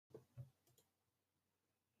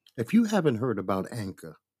If you haven't heard about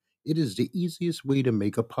Anchor, it is the easiest way to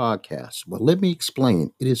make a podcast. Well, let me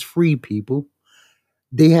explain. It is free, people.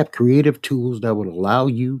 They have creative tools that will allow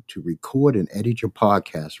you to record and edit your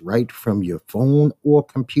podcast right from your phone or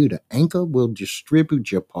computer. Anchor will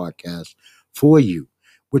distribute your podcast for you,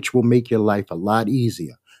 which will make your life a lot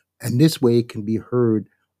easier. And this way, it can be heard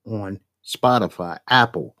on Spotify,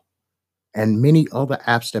 Apple, and many other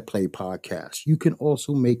apps that play podcasts. You can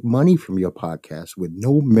also make money from your podcast with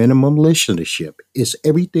no minimum listenership. It's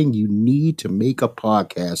everything you need to make a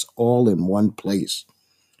podcast all in one place.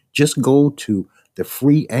 Just go to the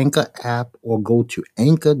free Anchor app or go to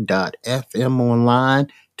anchor.fm online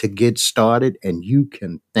to get started, and you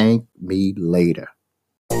can thank me later.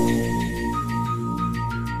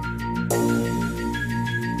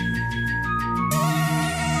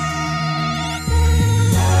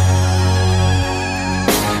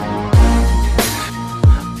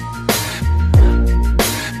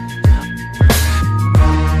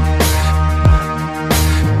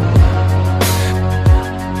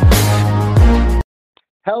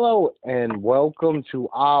 Hello and welcome to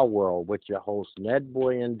Our World with your hosts, Ned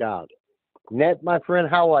Boy and Dog. Ned, my friend,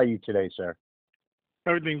 how are you today, sir?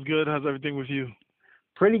 Everything's good. How's everything with you?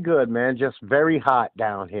 Pretty good, man. Just very hot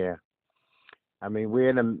down here. I mean, we're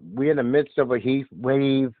in the midst of a heat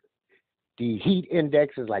wave. The heat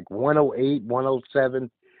index is like 108,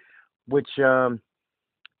 107, which I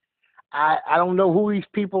don't know who these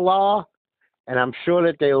people are, and I'm sure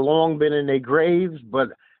that they've long been in their graves, but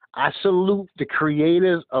I salute the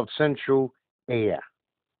creators of Central Air.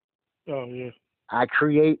 Oh yeah.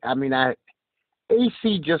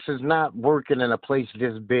 AC just is not working in a place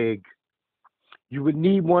this big. You would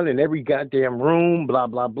need one in every goddamn room, blah,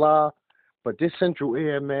 blah, blah. But this Central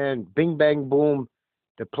Air, man, bing, bang, boom,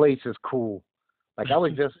 the place is cool. Like I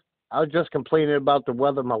was just complaining about the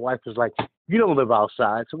weather. My wife was like, "You don't live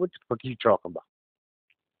outside, so what the fuck are you talking about?"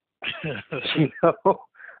 You know,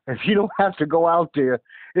 if you don't have to go out there,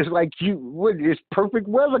 it's like it's perfect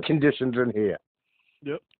weather conditions in here.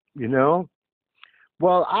 Yep. You know.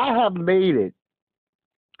 Well, I have made it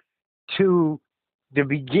to the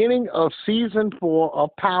beginning of season 4 of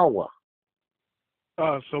Power.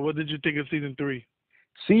 So what did you think of season 3?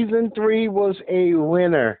 Season 3 was a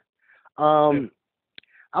winner. Yeah.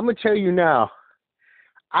 I'm gonna tell you now.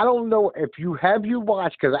 I don't know if you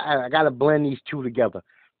watched, because I got to blend these two together.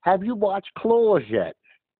 Have you watched Claws yet?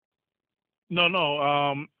 No.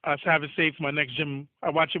 I have it saved for my next gym. I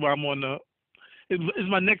watch it while I'm on the. It's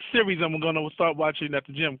my next series. I'm gonna start watching at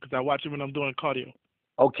the gym because I watch it when I'm doing cardio.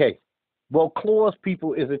 Okay. Well, Claws,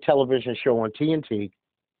 people, is a television show on TNT,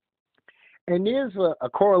 and there's a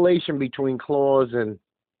correlation between Claws and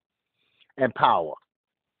Power.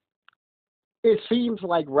 It seems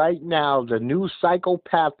like right now the new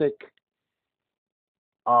psychopathic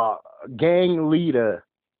gang leader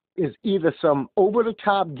is either some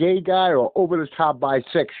over-the-top gay guy or over-the-top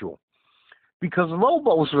bisexual. Because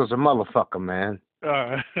Lobos was a motherfucker, man.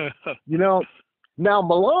 You know, now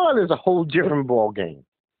Milan is a whole different ball game.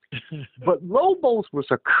 But Lobos was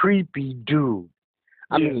a creepy dude.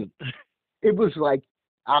 I mean, it was like,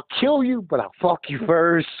 I'll kill you, but I'll fuck you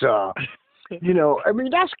first.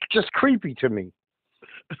 That's just creepy to me.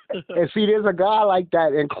 And see, there's a guy like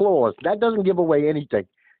that in Claws. That doesn't give away anything.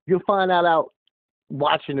 You'll find out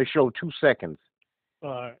watching the show 2 seconds. All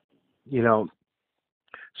right. You know.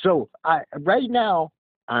 So right now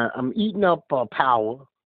I'm eating up Power.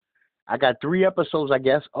 I got 3 episodes, I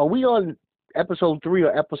guess. Are we on episode 3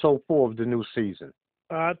 or episode 4 of the new season?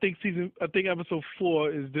 I think episode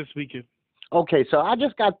 4 is this weekend. Okay, so I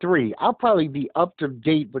just got 3. I'll probably be up to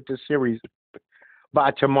date with the series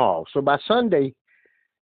by tomorrow. So by Sunday,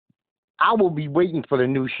 I will be waiting for the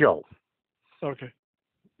new show. Okay.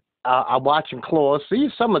 I'm watching Claws. See,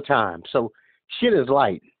 it's summertime, so shit is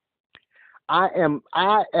light. I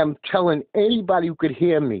am telling anybody who could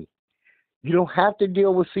hear me, you don't have to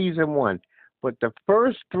deal with season 1, but the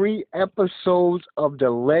first 3 episodes of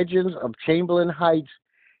The Legends of Chamberlain Heights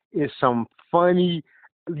is some funny,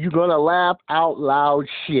 you're gonna laugh out loud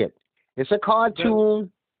shit. It's a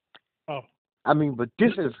cartoon. Oh. I mean, but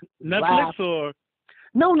this is Netflix or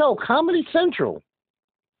no, Comedy Central.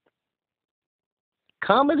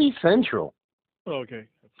 Comedy Central. Oh, okay.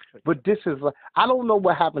 But this is, I don't know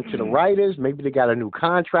what happened to the writers. Maybe they got a new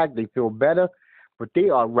contract. They feel better. But they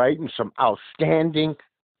are writing some outstanding,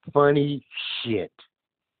 funny shit.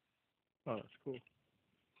 Oh, that's cool.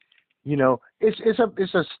 You know, it's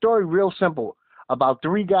a story real simple about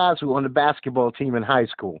 3 guys who are on the basketball team in high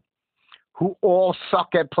school who all suck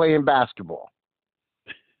at playing basketball.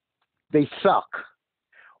 They suck.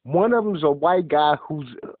 One of them's a white guy who's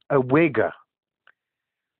a wigger.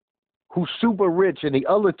 who's super rich, and the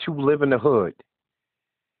other two live in the hood.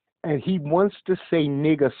 And he wants to say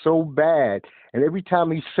nigga so bad, and every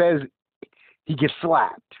time he says, he gets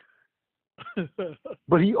slapped.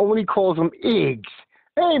 But he only calls them eggs.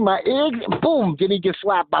 Hey, my eggs, and boom, then he gets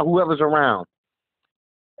slapped by whoever's around.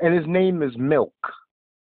 And his name is Milk.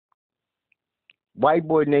 White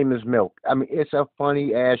boy name is Milk. I mean, it's a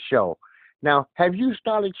funny ass show. Now, have you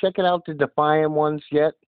started checking out the Defiant ones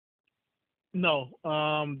yet? No,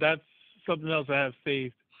 that's something else I have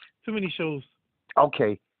saved. Too many shows.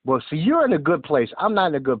 Okay. Well, see, you're in a good place. I'm not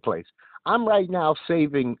in a good place. I'm right now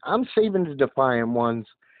saving the Defiant ones.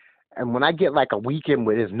 And when I get like a weekend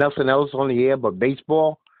where there's nothing else on the air but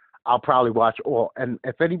baseball, I'll probably watch all. And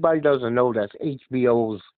if anybody doesn't know, that's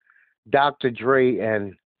HBO's Dr. Dre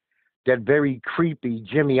and that very creepy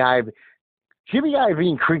Jimmy Iovine. Jimmy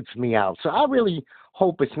Iovine creeps me out. So I really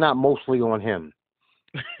hope it's not mostly on him.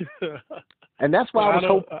 And that's why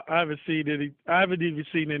I haven't seen any. I haven't even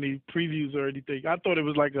seen any previews or anything. I thought it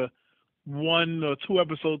was like a 1 or 2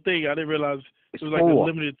 episode thing. I didn't realize it was like 4. A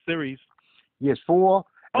limited series. Yes, 4.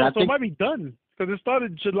 Oh, so it might be done because it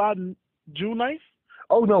started June 9th.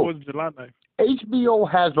 Oh no, it was July 9th. HBO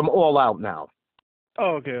has them all out now.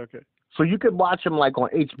 Oh, okay. So you could watch them like on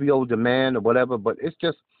HBO Demand or whatever. But it's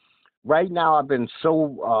just right now I've been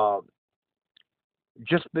so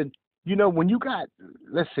when you got,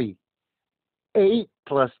 let's see, 8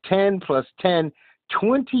 plus 10 plus 10,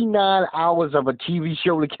 29 hours of a TV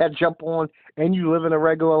show to catch up on, and you live in a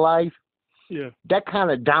regular life. Yeah. That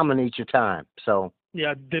kind of dominates your time. So.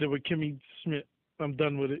 Yeah, I did it with Kimmy Schmidt. I'm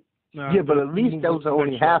done with it. Nah, yeah, but at least those are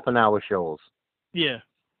only half-an-hour shows. Yeah.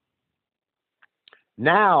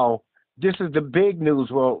 Now, this is the big news.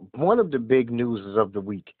 Well, one of the big news of the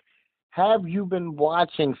week. Have you been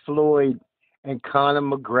watching Floyd and Conor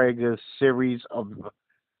McGregor's series of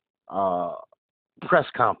press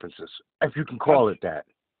conferences, if you can call it that?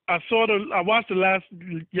 I watched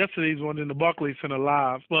yesterday's one in the Barclays Center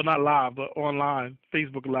live. Well, not live, but online,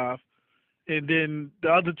 Facebook Live. And then the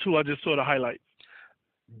other 2, I just saw the highlights.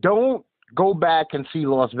 Don't go back and see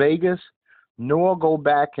Las Vegas, nor go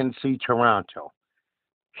back and see Toronto.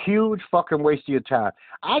 Huge fucking waste of your time.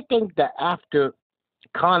 I think that after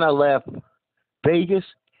Conor left Vegas,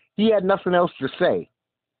 he had nothing else to say.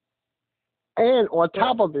 And on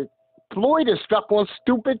top of it, Floyd is stuck on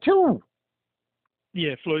stupid too.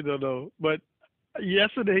 Yeah, Floyd don't know. But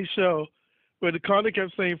yesterday's show, where the Conor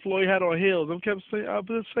kept saying Floyd had on heels, I was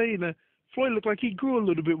just saying that Floyd looked like he grew a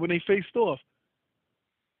little bit when they faced off.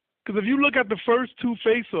 Because if you look at the first 2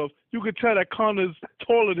 face-offs, you could tell that Conor's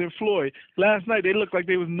taller than Floyd. Last night, they looked like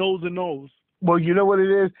they was nose to nose. Well, you know what it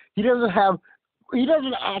is? He doesn't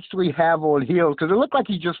actually have on heels, because it looked like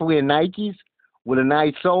he's just wearing Nikes with a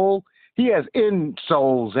nice sole. He has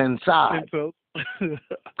insoles inside.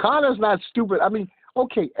 Conor's not stupid. I mean,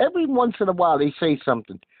 okay, every once in a while they say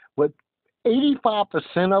something, but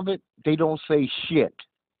 85% of it, they don't say shit.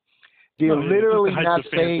 They're literally not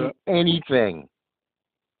saying anything.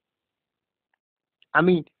 I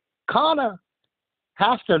mean, Conor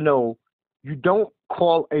has to know you don't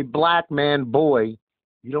call a black man boy,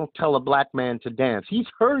 you don't tell a black man to dance. He's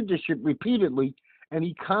heard this shit repeatedly, and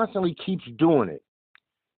he constantly keeps doing it.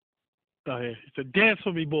 Oh, yeah. It's a dance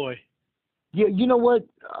for me, boy. Yeah, you know what?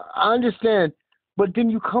 I understand, but then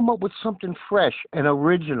you come up with something fresh and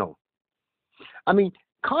original. I mean,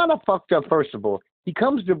 Conor fucked up, first of all. He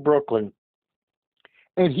comes to Brooklyn,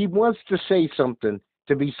 and he wants to say something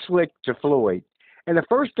to be slick to Floyd. And the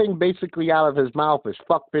first thing basically out of his mouth is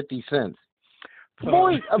fuck 50 cents.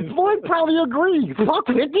 Floyd probably agreed. Fuck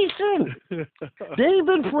 50 cents. They've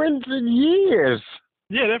been friends in years.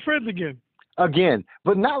 Yeah, they're friends again. Again,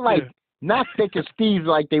 but not like, not thick as thieves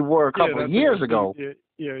like they were a couple of years ago.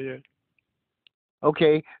 Yeah.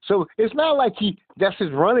 Okay, so it's not like that's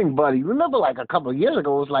his running buddy. Remember, like a couple of years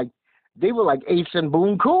ago, it was like they were like Ace and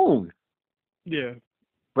Boone Coon. Yeah.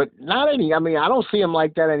 But not any. I mean, I don't see him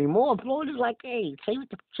like that anymore. Floyd is like, hey, say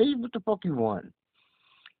what the fuck you want,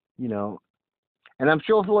 you know. And I'm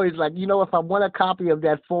sure Floyd's like, you know, if I want a copy of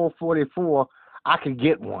that 444, I could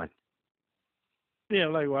get one. Yeah,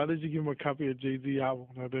 like, why did you give him a copy of Jay-Z album?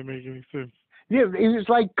 That didn't make any sense. Yeah, it's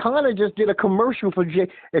like Conor just did a commercial for Jay.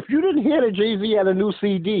 If you didn't hear that Jay-Z had a new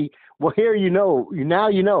CD, well, here you know. Now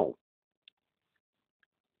you know.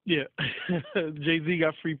 Yeah. Jay-Z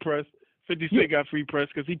got free press. 50 Cent got free press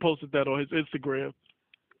because he posted that on his Instagram.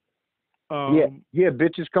 Yeah,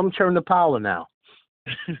 bitches, come turn the power now.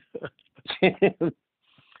 But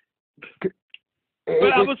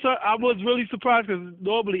I was really surprised because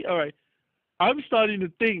normally, all right, I'm starting to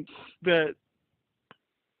think that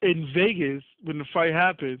in Vegas, when the fight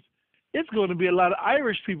happens, it's going to be a lot of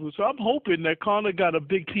Irish people. So I'm hoping that Connor got a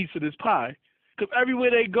big piece of this pie. Because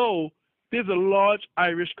everywhere they go, there's a large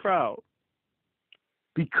Irish crowd.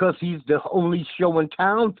 Because he's the only show in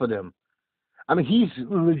town for them. I mean, he's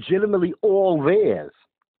legitimately all theirs.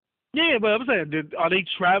 Yeah, but I'm saying, are they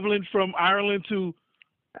traveling from Ireland to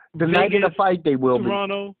The Vegas, night of the fight, they will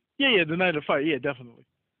Toronto? Yeah, the night of the fight. Yeah, definitely.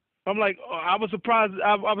 I'm like, I was surprised.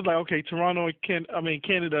 I was like, okay, Toronto and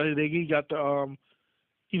Canada, he got the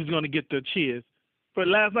he was going to get the cheers. But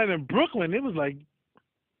last night in Brooklyn, it was like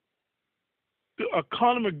a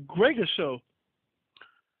Conor McGregor show.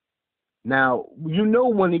 Now, you know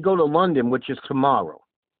when they go to London, which is tomorrow,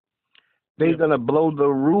 they're going to blow the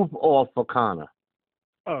roof off for Conor.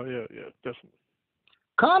 Oh, yeah, definitely.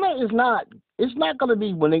 Conor it's not going to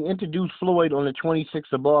be, when they introduce Floyd on the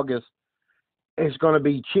 26th of August, it's going to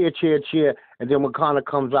be cheer, cheer, cheer, and then when Conor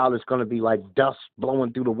comes out, it's going to be like dust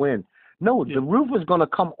blowing through the wind. No, the roof is going to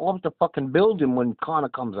come off the fucking building when Conor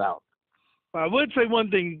comes out. I would say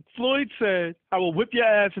one thing. Floyd said, I will whip your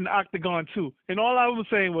ass in the octagon too. And all I was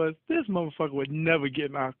saying was, this motherfucker would never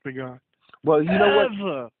get an octagon. Well, you know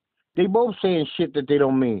what? They both saying shit that they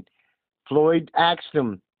don't mean. Floyd asked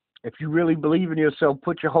him, if you really believe in yourself,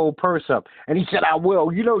 put your whole purse up. And he said, I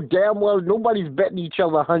will. You know damn well nobody's betting each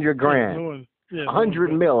other $100,000. Yeah,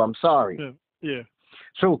 100 mil, I'm sorry. Yeah.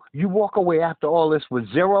 So you walk away after all this with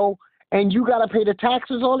zero, and you got to pay the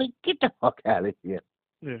taxes on it? Get the fuck out of here.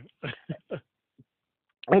 Yeah.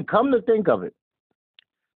 And come to think of it,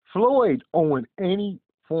 Floyd owing any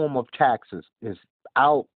form of taxes is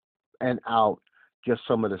out and out just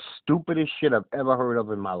some of the stupidest shit I've ever heard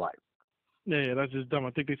of in my life. Yeah, that's just dumb.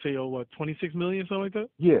 I think they say, 26 million, something like that?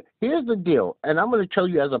 Yeah, here's the deal, and I'm going to tell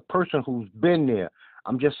you as a person who's been there,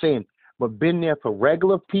 I'm just saying, but been there for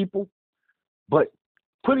regular people, but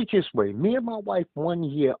put it this way, me and my wife 1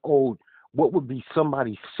 year owed what would be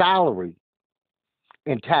somebody's salary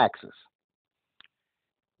in taxes.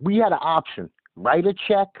 We had an option, write a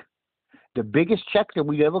check, the biggest check that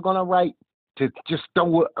we ever going to write to just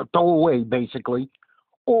throw away, basically,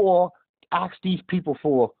 or ask these people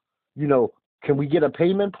for, can we get a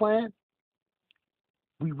payment plan?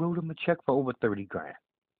 We wrote them a check for over $30,000.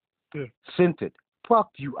 Yeah. Sent it.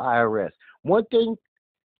 Fuck you, IRS. One thing,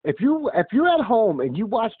 if you're at home and you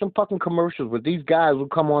watch them fucking commercials with these guys who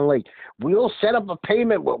come on late, we'll set up a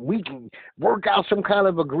payment where we can work out some kind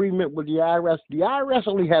of agreement with the IRS. The IRS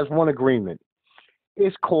only has one agreement.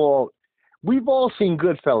 It's called, we've all seen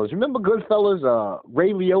Goodfellas. Remember Goodfellas?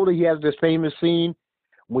 Ray Liotta, he has this famous scene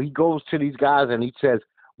where he goes to these guys and he says,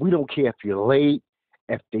 we don't care if you're late,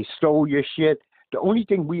 if they stole your shit. The only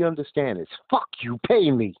thing we understand is, fuck you, pay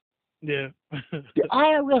me. Yeah. The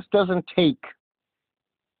IRS doesn't take,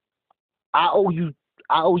 I owe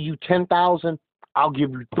you 10,000, I'll give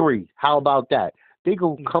you 3. How about that? They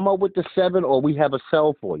go come up with the 7, or we have a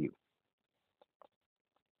sell for you.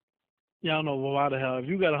 Yeah, I don't know why the hell. If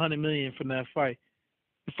you got $100 million from that fight,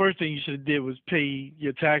 the first thing you should have did was pay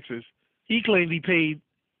your taxes. He claimed he paid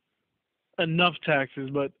enough taxes,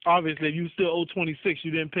 but obviously if you still owe 26, you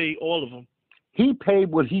didn't pay all of them. He paid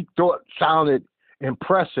what he thought sounded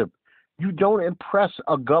impressive. You don't impress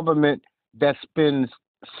a government that spends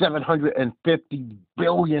 750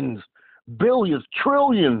 billions,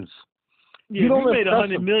 trillions. Yeah, if you made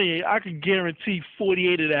 $100 million, I could guarantee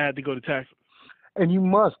 48 of that had to go to taxes. And you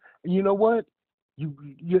must. You know what?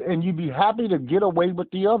 You'd be happy to get away with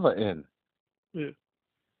the other end. Yeah.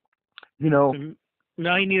 And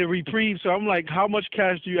now he need a reprieve. So I'm like, how much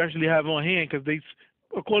cash do you actually have on hand? Because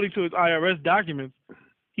according to his IRS documents,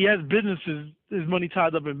 he has businesses, his money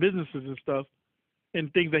tied up in businesses and stuff,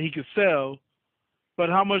 and things that he could sell. But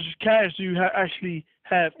how much cash do you actually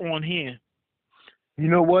have on hand? You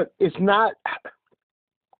know what? It's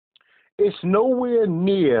nowhere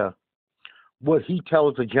near what he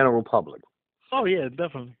tells the general public. Oh, yeah,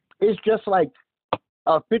 definitely. It's just like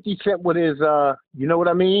 50 Cent with his, you know what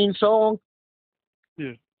I mean song?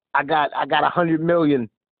 Yeah. I got 100 million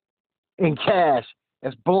in cash.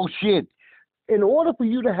 That's bullshit. In order for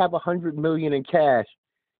you to have 100 million in cash,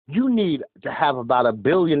 you need to have about $1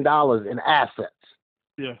 billion in assets.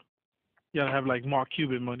 Yeah. You gotta have like Mark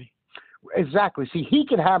Cuban money. Exactly. See, he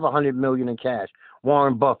could have 100 million in cash,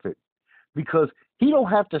 Warren Buffett, because he don't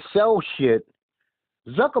have to sell shit.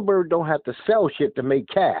 Zuckerberg don't have to sell shit to make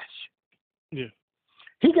cash. Yeah.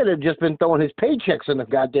 He could have just been throwing his paychecks in the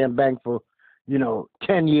goddamn bank for,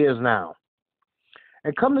 10 years now.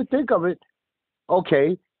 And come to think of it,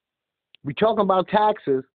 okay, we talking about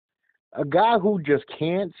taxes. A guy who just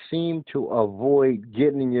can't seem to avoid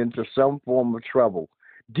getting into some form of trouble.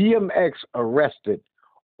 DMX arrested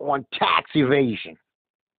on tax evasion.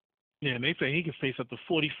 Yeah, and they say he can face up to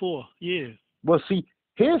 44 years. Well, see,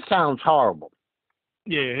 his sounds horrible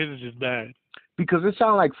Yeah, his is just bad. because it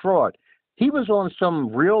sounds like fraud. He was on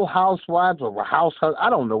some Real Housewives or I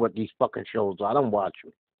don't know what these fucking shows are. I don't watch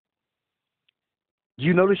them. Do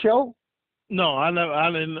you know the show? No, I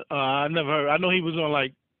didn't. I never heard. I know he was on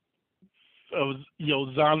like,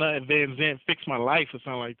 Zana and Van Zant Fix My Life or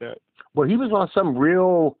something like that. Well, he was on some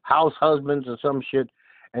Real House Husbands or some shit,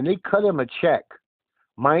 and they cut him a check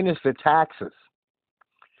minus the taxes.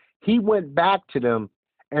 He went back to them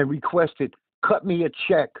and requested, cut me a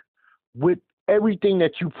check with everything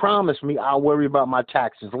that you promised me. I'll worry about my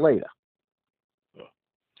taxes later.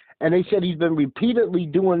 And they said he's been repeatedly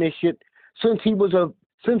doing this shit since he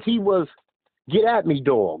was get at me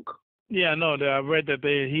dog. Yeah, I know that. I read that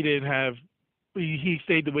he didn't have. He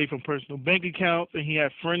stayed away from personal bank accounts, and he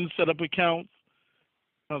had friends set up accounts.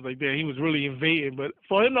 I was like, damn, he was really invading. But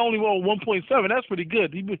for him to only roll 1.7, that's pretty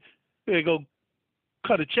good. He better go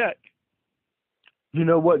cut a check. You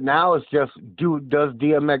know what? Now it's just, does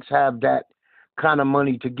DMX have that kind of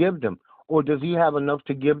money to give them? Or does he have enough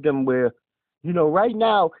to give them where, right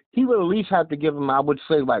now, he would at least have to give them, I would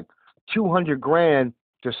say, like $200,000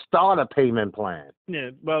 to start a payment plan.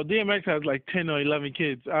 Yeah, well, DMX has like 10 or 11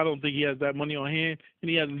 kids. I don't think he has that money on hand,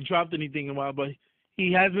 and he hasn't dropped anything in a while, but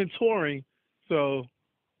he has been touring, so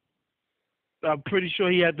I'm pretty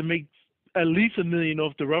sure he had to make at least $1 million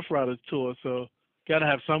off the Rough Riders tour, so got to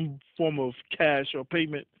have some form of cash or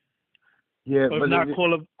payment. Yeah, or if not,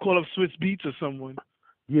 call up Swiss Beats or someone.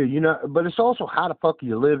 Yeah, but it's also how the fuck are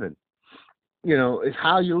you living? It's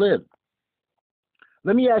how you live.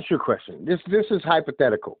 Let me ask you a question. This is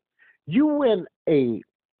hypothetical. You win a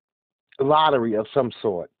lottery of some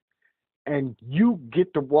sort, and you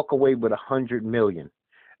get to walk away with $100 million.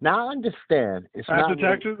 Now I understand it's after not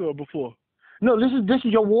taxes or before. No, this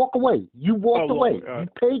is your walk away. You walked away. Right.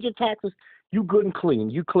 You paid your taxes. You good and clean.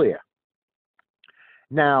 You clear.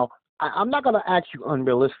 Now I'm not going to ask you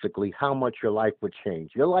unrealistically how much your life would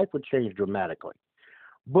change. Your life would change dramatically.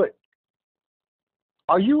 But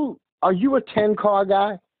are you a 10-car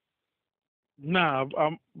guy? Nah,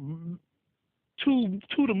 I'm two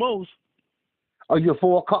the most. Are you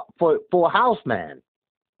for a house man?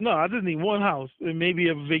 No, I just need one house and maybe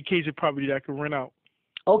a vacation property that I can rent out.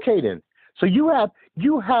 Okay then. So you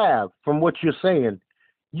have from what you're saying,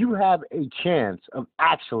 you have a chance of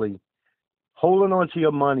actually holding on to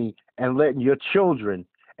your money and letting your children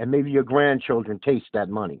and maybe your grandchildren taste that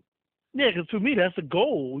money. Yeah, because to me that's the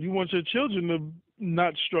goal. You want your children to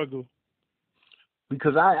not struggle.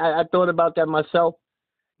 Because I thought about that myself.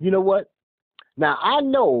 You know what? Now I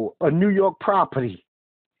know a New York property.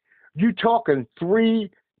 You talking 3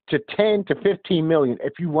 to 10 to 15 million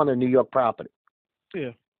if you want a New York property.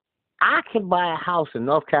 Yeah. I could buy a house in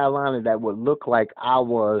North Carolina that would look like I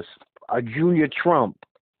was a junior Trump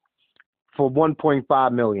for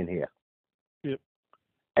 1.5 million here. Yep.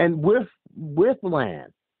 And with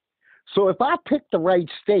land. So if I pick the right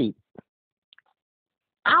state,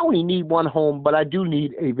 I only need one home, but I do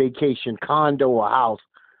need a vacation condo or house.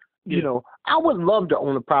 Yeah. I would love to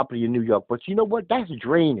own a property in New York, but you know what? That's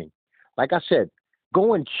draining. Like I said,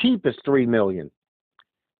 going cheap is $3 million.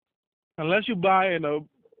 Unless you buy in a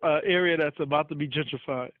area that's about to be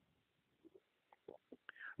gentrified.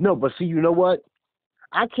 No, but see, you know what?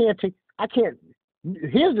 I can't.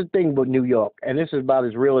 Here's the thing with New York, and this is about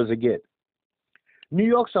as real as it gets. New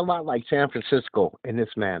York's a lot like San Francisco in this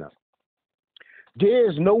manner.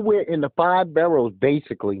 There's nowhere in the 5 boroughs,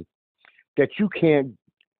 basically, that you can't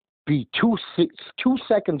be 2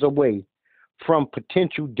 seconds away from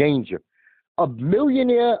potential danger. A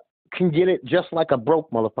millionaire can get it just like a broke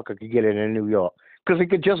motherfucker could get it in New York because it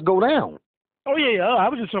could just go down. Oh, yeah. I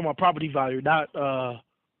was just talking about property value, not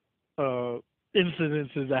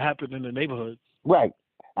incidences that happen in the neighborhood. Right.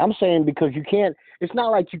 I'm saying because you can't, it's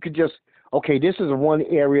not like you could just, okay, this is one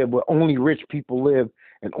area where only rich people live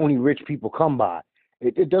and only rich people come by.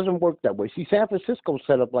 It doesn't work that way. See, San Francisco's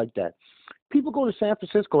set up like that. People go to San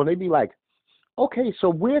Francisco and they be like, okay, so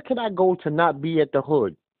where can I go to not be at the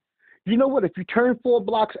hood? You know what? If you turn 4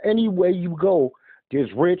 blocks any way you go, there's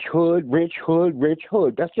rich hood, rich hood, rich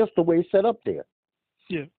hood. That's just the way it's set up there.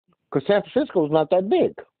 Yeah. Because San Francisco's not that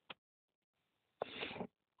big.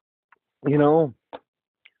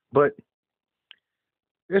 But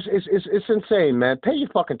it's insane, man. Pay your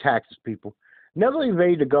fucking taxes, people. Never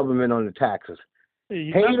evade the government on the taxes.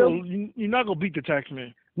 Yeah, you're not gonna beat the tax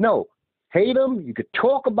man. No, hate them. You could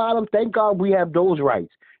talk about them. Thank God we have those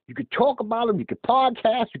rights. You could talk about them. You could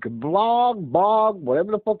podcast. You could blog,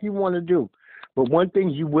 whatever the fuck you want to do. But one thing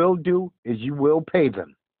you will do is you will pay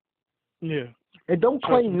them. Yeah. And don't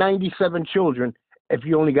claim 97 children if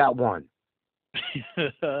you only got one.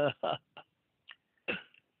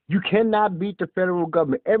 You cannot beat the federal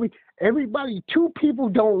government. Everybody, two people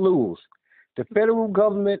don't lose. The federal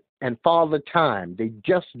government and Father Time. They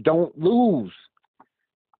just don't lose.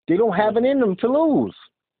 They don't have it in them to lose.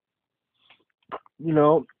 You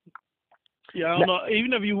know. Yeah, I don't know.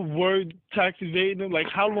 Even if you were tax evading, like,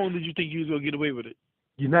 how long did you think you was gonna get away with it?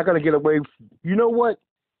 You're not gonna get away. You know what?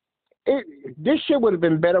 This shit would have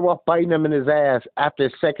been better off biting him in his ass after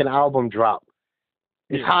his second album dropped.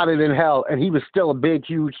 It's hotter than hell, and he was still a big,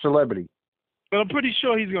 huge celebrity. But I'm pretty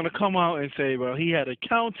sure he's gonna come out and say, well, he had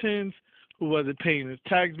accountants who wasn't paying his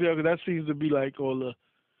tax bill. Because that seems to be like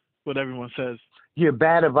what everyone says. Yeah,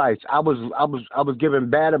 bad advice. I was given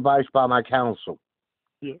bad advice by my counsel.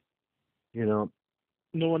 Yeah. You know.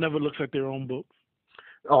 No one ever looks at their own books.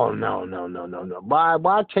 Oh no.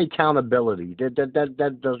 Why take accountability?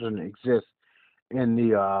 That doesn't exist in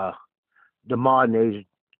the modern age.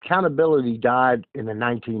 Accountability died in the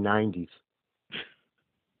 1990s.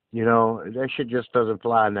 You know, that shit just doesn't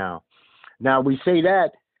fly now. Now we say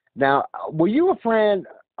that. Now, were you a fan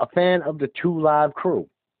of the Two Live Crew?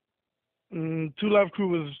 Two Live Crew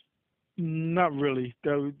was not really.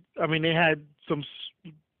 I mean, they had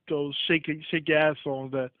those shake your ass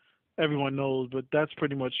songs that everyone knows, but that's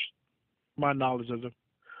pretty much my knowledge of them.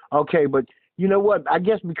 Okay, but you know what? I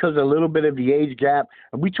guess because a little bit of the age gap,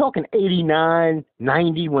 and we talking 89,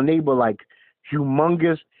 90 when they were like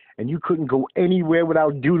humongous, and you couldn't go anywhere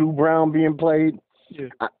without Doodoo Brown being played. Yeah.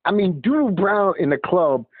 I mean, Doodoo Brown in the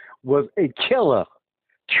club was a killer.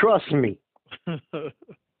 Trust me.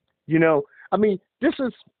 You know, I mean,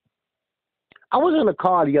 I was in a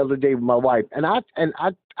car the other day with my wife, and I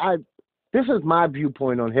this is my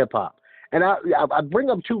viewpoint on hip hop. And I bring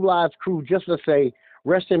up Two Live Crew just to say,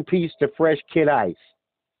 rest in peace to Fresh Kid Ice,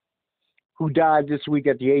 who died this week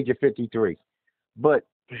at the age of 53. But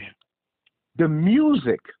the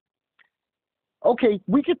music, okay,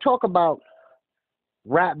 we could talk about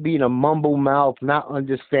rap being a mumble mouth, not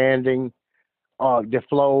understanding the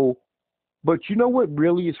flow. But you know what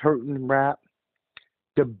really is hurting rap?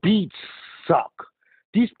 The beats suck.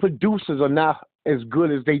 These producers are not as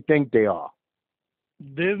good as they think they are.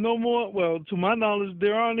 There's no more, well, to my knowledge,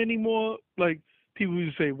 there aren't any more, like, people who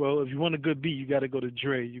say, well, if you want a good beat, you got to go to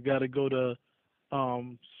Dre. You got to go to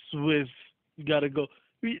Swiss. You got to go.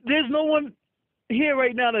 There's no one here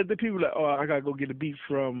right now that the people are like, oh, I got to go get a beat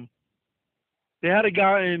from. They had a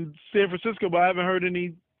guy in San Francisco, but I haven't heard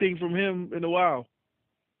anything from him in a while.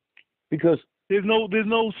 Because there's no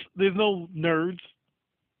nerds.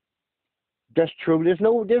 That's true. There's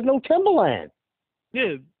no Timberland.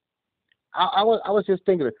 Yeah. I was just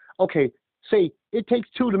thinking, okay, say it takes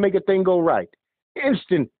two to make a thing go right.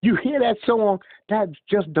 Instant, you hear that song, that's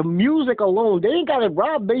just the music alone. They ain't got to,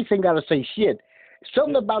 Rob Bass ain't got to say shit.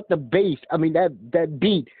 Something about the bass, I mean, that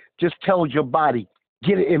beat just tells your body,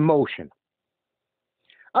 get it in motion.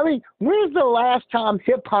 I mean, when's the last time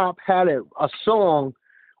hip-hop had a song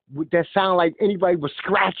that sounded like anybody was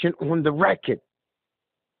scratching on the record?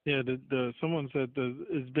 Yeah, someone said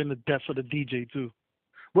it's been the death of the DJ, too.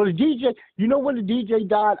 Well, the DJ, you know when the DJ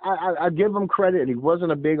died, I give him credit. He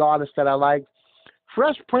wasn't a big artist that I liked.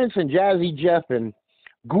 Fresh Prince and Jazzy Jeff and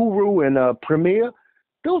Guru and Premier,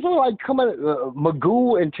 those are like coming,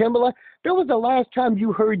 Magoo and Timberland. That was the last time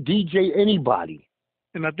you heard DJ anybody.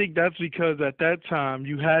 And I think that's because at that time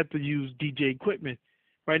you had to use DJ equipment.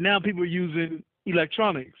 Right now people are using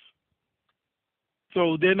electronics.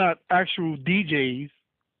 So they're not actual DJs.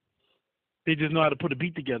 They just know how to put a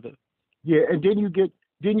beat together. Yeah, and then you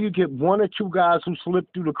get one or two guys who slip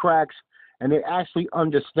through the cracks and they actually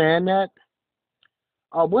understand that.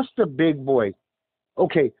 What's the big boy?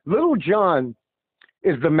 Okay, Little John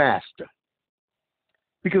is the master.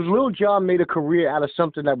 Because Little John made a career out of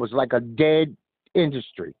something that was like a dead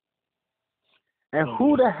industry. And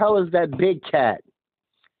who the hell is that big cat?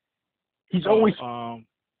 He's always... I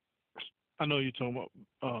know you're talking about...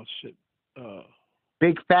 Oh, shit.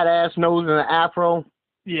 Big fat ass nose and an afro?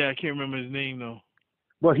 Yeah, I can't remember his name, though.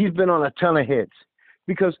 Well, he's been on a ton of hits.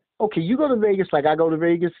 Because, okay, you go to Vegas like I go to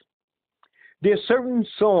Vegas. There's certain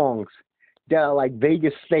songs that are like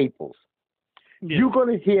Vegas staples. Yeah. You're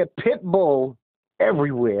going to hear Pitbull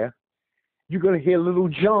everywhere. You're going to hear Little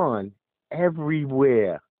John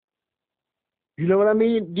everywhere. You know what I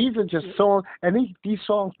mean? These are just songs, and these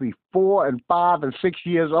songs be 4 and 5 and 6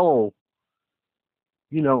 years old.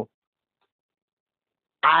 You know,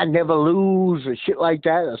 I Never Lose, or shit like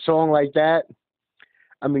that, a song like that.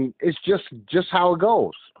 I mean, it's just how it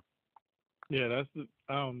goes. Yeah,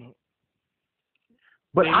 I don't know.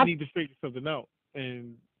 But they need to figure something out.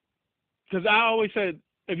 And because I always said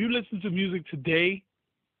if you listen to music today,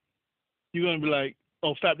 you're gonna be like,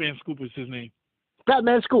 oh, Fat Man Scoop is his name. Fat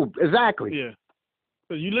Man Scoop, exactly. Yeah.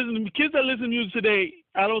 So you listen to kids that listen to music today.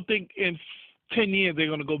 I don't think in 10 years they're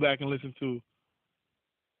gonna go back and listen to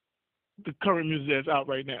the current music that's out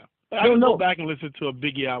right now. I can go back and listen to a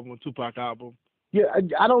Biggie album, a Tupac album. Yeah,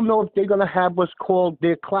 I don't know if they're gonna have what's called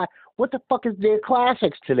their class. What the fuck is their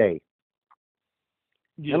classics today?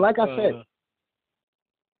 Yeah, and like I said,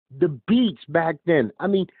 the beats back then. I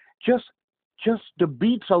mean, just the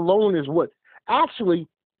beats alone is what actually.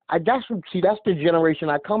 That's the generation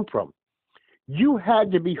I come from. You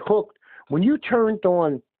had to be hooked when you turned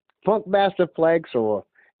on Funkmaster Flex or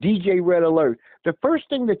DJ Red Alert. The first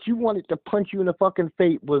thing that you wanted to punch you in the fucking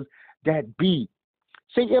face was that beat.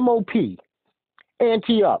 Say MOP,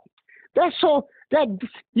 Ante Up. That's so that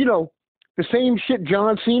the same shit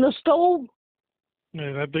John Cena stole.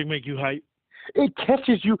 Man, that thing make you hype. It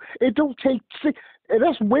catches you. It don't take. And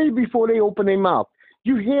that's way before they open their mouth.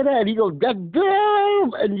 You hear that? He goes, that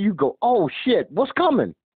damn, and you go, oh shit, what's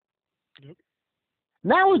coming? Yep.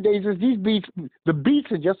 Nowadays, these beats, the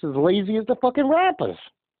beats are just as lazy as the fucking rappers.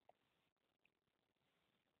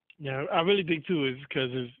 Yeah, I really think too is because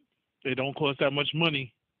they don't cost that much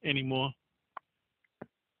money anymore.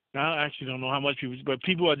 I actually don't know how much people, but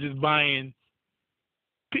people are just buying.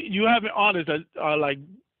 You have artists that are like,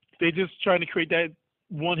 they're just trying to create that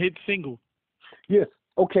one-hit single. Yes.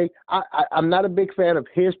 Okay, I'm not a big fan of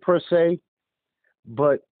his per se,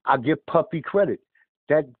 but I give Puffy credit.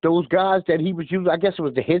 That those guys that he was using, I guess it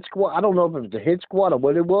was the Hit Squad. I don't know if it was the Hit Squad or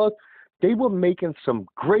what it was. They were making some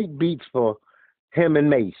great beats for him and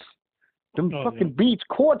Mace. Them fucking beats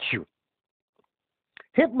caught you.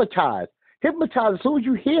 Hypnotize. As soon as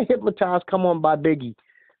you hear Hypnotize come on by Biggie,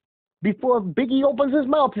 before Biggie opens his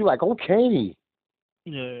mouth, you're like, okay.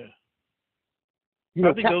 Yeah.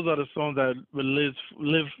 I think those are the songs that will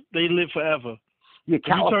live. They live forever. Yeah, if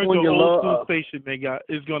you turn to an old school station,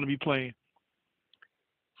 it's going to be playing.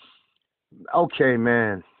 Okay,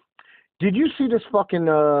 man. Did you see this fucking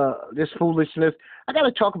this foolishness? I got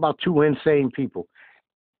to talk about two insane people.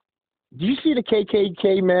 Did you see the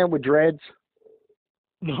KKK man with dreads?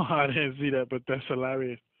 No, I didn't see that, but that's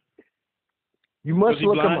hilarious. You must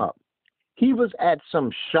look him up. He was at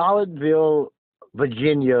some Charlottesville,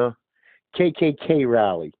 Virginia KKK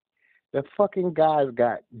rally. The fucking guy's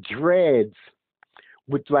got dreads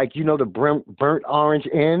with, like, the burnt orange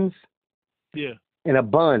ends. Yeah. And a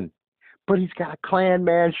bun. But he's got a Klan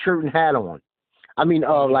man shirt and hat on. I mean,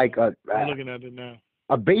 I'm looking at it now.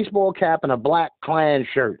 A baseball cap and a black Klan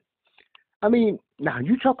shirt. I mean, now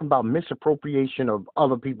you talking about misappropriation of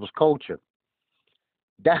other people's culture.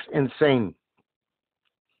 That's insane.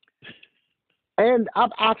 And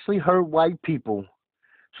I've actually heard white people.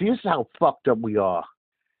 See, this is how fucked up we are.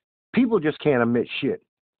 People just can't admit shit.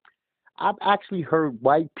 I've actually heard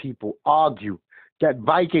white people argue that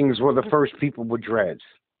Vikings were the first people with dreads.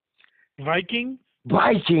 Vikings?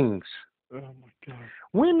 Vikings. Oh, my God.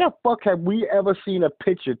 When the fuck have we ever seen a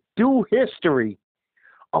picture through history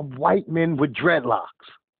of white men with dreadlocks?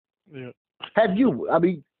 Yeah. Have you? I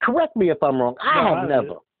mean, correct me if I'm wrong. I have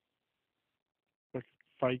never.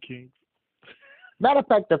 Vikings. Matter of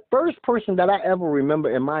fact, the first person that I ever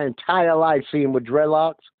remember in my entire life seeing with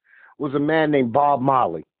dreadlocks was a man named Bob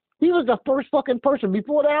Marley. He was the first fucking person.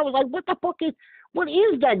 Before that, I was like, what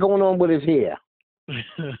is that going on with his hair?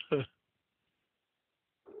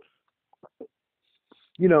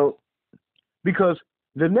 Because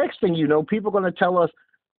the next thing you know, people are going to tell us,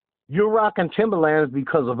 you're rocking Timberlands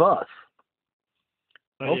because of us.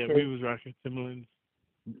 Oh, okay. Yeah, we was rocking Timberlands.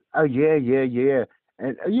 Oh, yeah.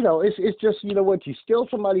 And, it's just, what, you steal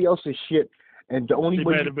somebody else's shit, and the only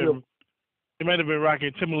way they might have been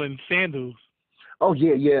rocking Timberland sandals. Oh,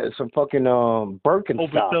 yeah, some fucking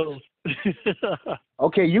Birkenstocks.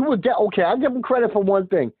 Okay, okay, I'll give them credit for one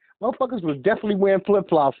thing. Motherfuckers was definitely wearing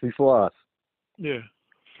flip-flops before us. Yeah,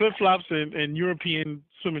 flip-flops and European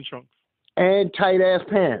swimming trunks. And tight-ass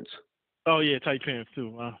pants. Oh, yeah, tight pants, too.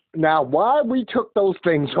 Wow. Now, why we took those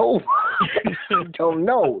things over, I don't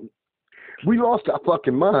know. We lost our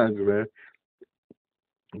fucking minds, man.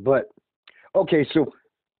 But, okay, so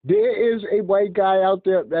there is a white guy out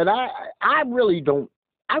there that I really don't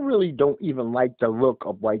even like the look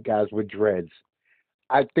of white guys with dreads.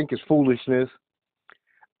 I think it's foolishness.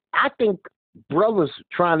 I think brothers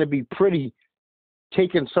trying to be pretty,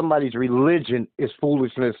 taking somebody's religion is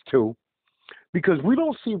foolishness too. Because we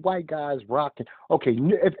don't see white guys rocking. Okay,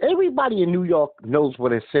 if everybody in New York knows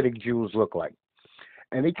what Hasidic Jews look like,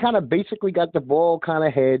 and they kind of basically got the bald kind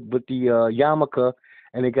of head with the yarmulke,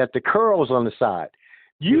 and they got the curls on the side.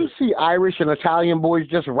 You see Irish and Italian boys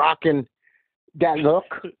just rocking that look.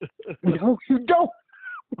 No, you don't.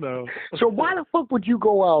 No. So why the fuck would you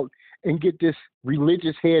go out and get this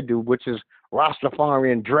religious hairdo, which is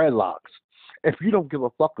Rastafarian dreadlocks, if you don't give a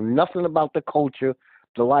fuck nothing about the culture,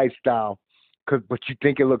 the lifestyle, but you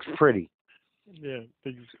think it looks pretty? Yeah, I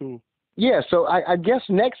think it's cool. Yeah, so I guess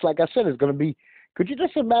next, like I said, is going to be, could you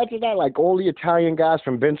just imagine that? Like all the Italian guys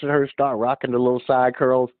from Bensonhurst start rocking the little side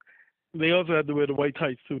curls. They also had to wear the white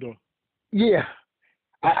tights too, though. Yeah,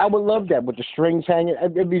 I would love that with the strings hanging.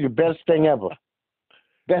 It'd be the best thing ever.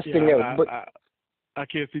 Best thing ever. But I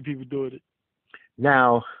can't see people doing it.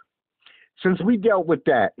 now, since we dealt with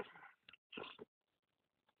that,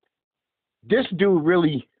 this dude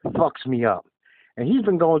really fucks me up. And he's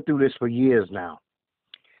been going through this for years now.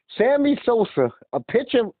 Sammy Sosa, a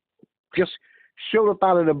picture just showed up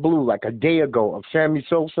out of the blue like a day ago of Sammy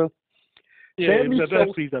Sosa. Yeah, Sammy it was at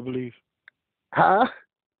the SPs, I believe. Huh?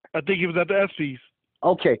 I think it was at the SPs.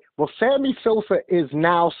 Okay, well, Sammy Sosa is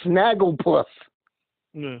now Snagglepuss.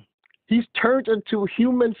 Yeah. He's turned into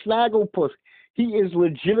human Snagglepuss. He is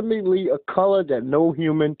legitimately a color that no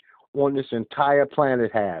human on this entire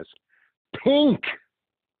planet has. Pink.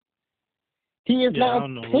 He is now I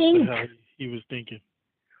don't know pink. what the hell he was thinking.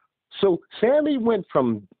 So Sammy went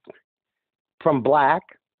from black,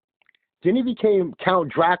 then he became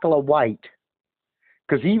Count Dracula white,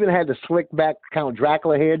 because he even had the slick back Count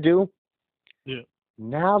Dracula hairdo. Yeah.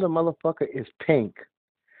 Now the motherfucker is pink.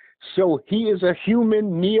 So he is a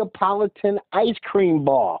human Neapolitan ice cream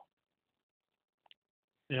bar.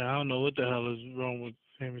 Yeah, I don't know what the hell is wrong with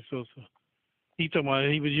Sammy Sosa. He talking about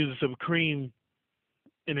he was using some cream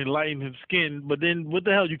and enlighten his skin, but then what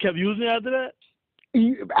the hell? You kept using it after that?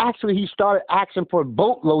 He started asking for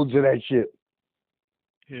boatloads of that shit.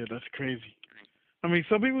 Yeah, that's crazy. I mean,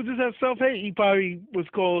 some people just have self-hate. He probably was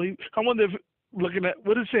called. I wonder if looking at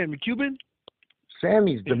what is Sammy, Cuban?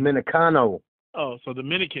 Sammy's Dominicano. Oh, so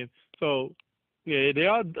Dominican. So yeah, there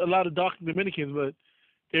are a lot of dark Dominicans, but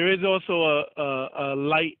there is also a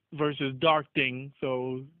light versus dark thing.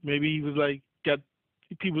 So maybe he was like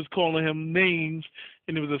people was calling him names,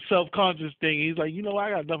 and it was a self-conscious thing. He's like, you know, I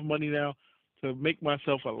got enough money now to make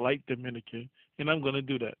myself a light Dominican, and I'm gonna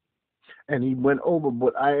do that. And he went over,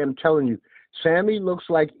 but I am telling you, Sammy looks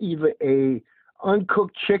like either a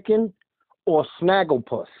uncooked chicken or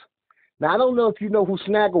Snagglepuss. Now I don't know if you know who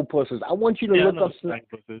Snagglepuss is. I want you to look up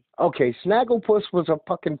Snagglepuss. Okay, Snagglepuss was a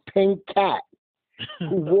fucking pink cat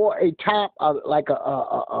who wore a top like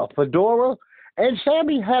a fedora, and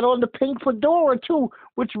Sammy had on the pink fedora too,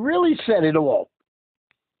 which really set it off.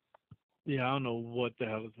 Yeah, I don't know what the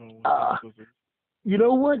hell is wrong with Snagglepuss. You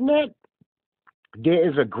know what, Nat? There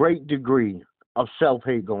is a great degree of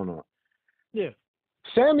self-hate going on. Yeah.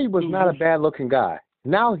 Sammy was not a bad-looking guy.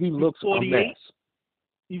 Now he looks a mess.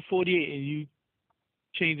 You 48 and you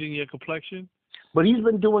changing your complexion? But he's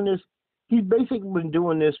been doing this. He's basically been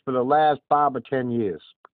doing this for the last 5 or 10 years.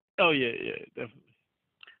 Oh, yeah, definitely.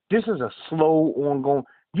 This is a slow, ongoing.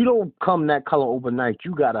 You don't come that color overnight.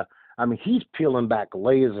 You gotta. I mean, he's peeling back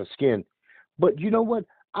layers of skin. But you know what?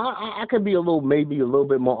 I could be maybe a little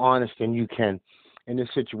bit more honest than you can in this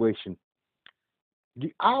situation.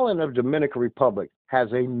 The island of Dominican Republic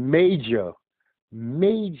has a major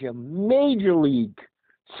league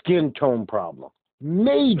skin tone problem.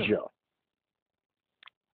 Major.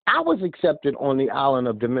 I was accepted on the island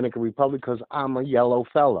of Dominican Republic because I'm a yellow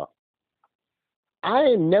fella. I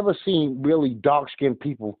ain't never seen really dark-skinned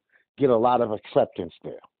people get a lot of acceptance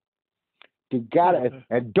there. You gotta,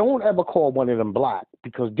 and don't ever call one of them black,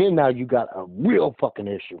 because then now you got a real fucking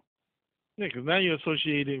issue. Yeah, because now you're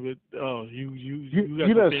associated with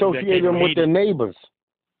you're associated them with their neighbors.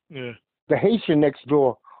 Yeah. The Haitian next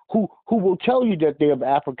door, who will tell you that they're of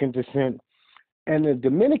African descent, and the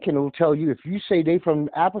Dominican will tell you if you say they from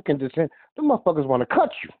African descent, the motherfuckers want to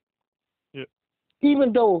cut you. Yeah.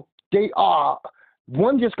 Even though they are,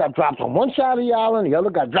 one just got dropped on one side of the island, the other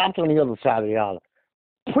got dropped on the other side of the island.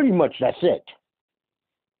 Pretty much that's it.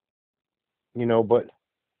 You know, but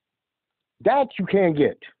that you can't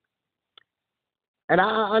get. And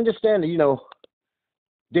I understand that, you know,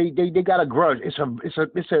 they got a grudge.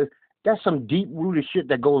 That's some deep rooted shit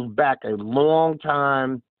that goes back a long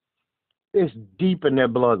time. It's deep in their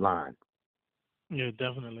bloodline. Yeah,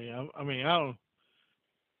 definitely. I mean, I don't.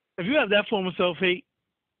 If you have that form of self hate,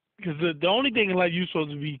 because the only thing in life you're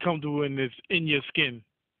supposed to be comfortable in is in your skin.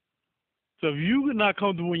 So if you're not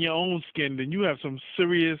comfortable in your own skin, then you have some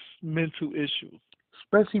serious mental issues.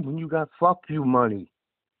 Especially when you got fuck you money.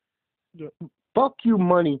 Yeah. Fuck you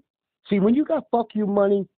money. See, when you got fuck you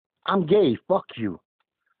money, I'm gay. Fuck you.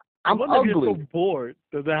 I'm ugly. If you're so bored,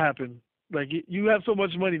 does that happen? Like, you have so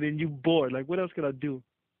much money, then you're bored. Like, what else can I do?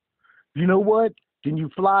 You know what? Then you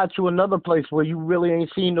fly to another place where you really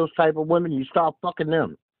ain't seen those type of women. You start fucking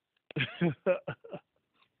them.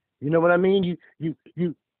 You know what I mean? You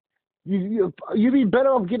be better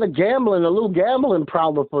off getting a little gambling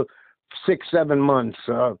problem for 6-7 months.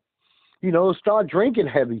 Start drinking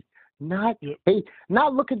heavy. Not Yep.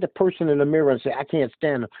 not look at the person in the mirror and say, I can't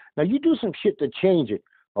stand them. Now you do some shit to change it.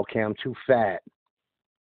 Okay, I'm too fat.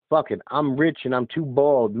 Fuck it. I'm rich and I'm too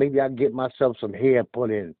bald. Maybe I can get myself some hair put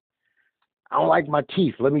in. I don't like my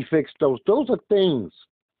teeth. Let me fix those. Those are things.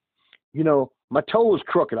 My toe is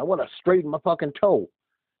crooked. I want to straighten my fucking toe.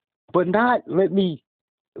 But not let me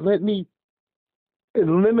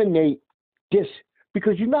eliminate this,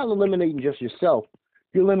 because you're not eliminating just yourself.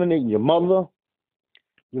 You're eliminating your mother.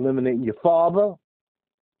 You're eliminating your father.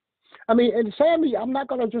 I mean, and Sammy, I'm not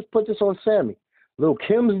going to just put this on Sammy. Lil'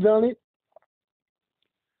 Kim's done it.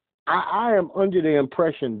 I am under the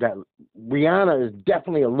impression that Rihanna is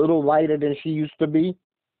definitely a little lighter than she used to be.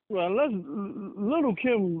 Well, Little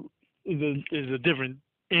Kim is a different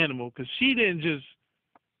animal, because she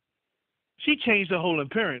changed her whole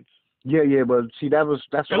appearance. Yeah, but see, that's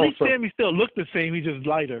At least Sammy still looked the same. He's just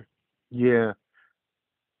lighter. Yeah,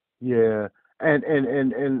 and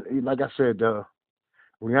like I said,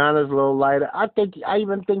 Rihanna's a little lighter. I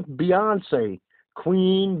even think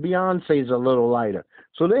Queen Beyonce's a little lighter.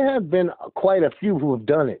 So there have been quite a few who have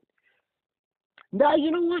done it. Now,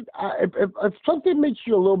 you know what? If something makes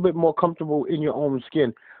you a little bit more comfortable in your own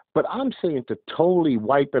skin, but I'm saying to totally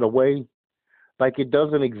wipe it away like it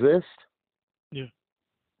doesn't exist. Yeah.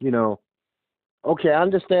 Okay, I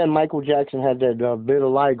understand Michael Jackson had that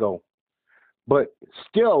vitiligo, but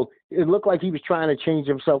still, it looked like he was trying to change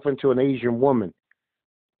himself into an Asian woman.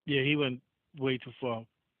 Yeah, he went way too far.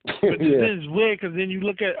 But Yeah. then it's weird, because then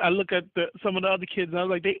I look at some of the other kids, and I was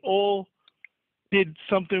like, they all did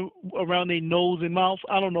something around their nose and mouth.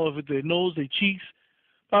 I don't know if it's their nose, their cheeks.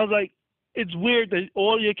 I was like, it's weird that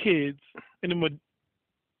all your kids, and then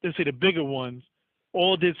let's say the bigger ones,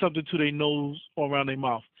 all did something to their nose or around their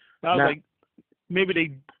mouth. And I was like,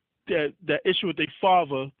 maybe that issue with their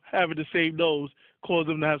father having the same nose caused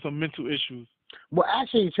them to have some mental issues. Well,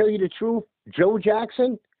 actually, to tell you the truth, Joe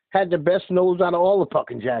Jackson had the best nose out of all the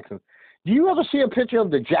fucking Jacksons. Do you ever see a picture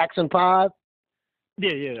of the Jackson 5?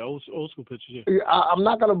 Yeah, old school pictures, yeah. I'm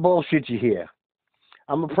not going to bullshit you here.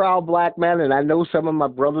 I'm a proud black man, and I know some of my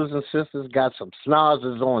brothers and sisters got some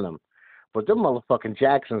snozzers on them. But them motherfucking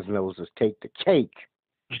Jackson's noses take the cake.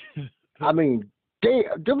 I mean,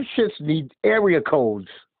 them shits need area codes.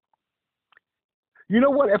 You know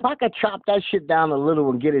what? If I could chop that shit down a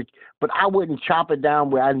little and get it, but I wouldn't chop it down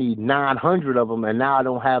where I need 900 of them, and now I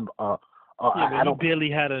don't have I don't barely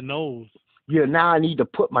had a nose. Yeah, now I need to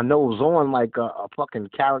put my nose on like a fucking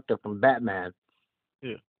character from Batman.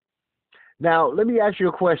 Yeah. Now, let me ask you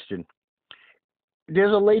a question.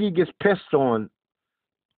 There's a lady gets pissed on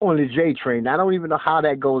the J train. I don't even know how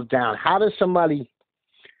that goes down. How does somebody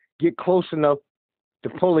get close enough to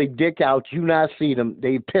pull a dick out, you not see them,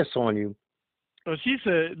 they piss on you? Well, she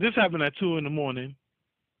said this happened at 2 a.m. on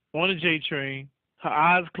the J train. Her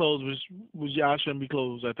eyes closed, which y'all shouldn't be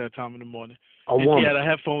closed at that time in the morning. And she had her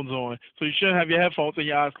headphones on, so you shouldn't have your headphones and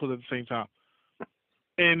your eyes closed at the same time.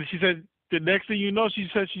 And she said the next thing you know, she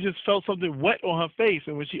said she just felt something wet on her face,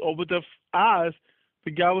 and when she opened her eyes,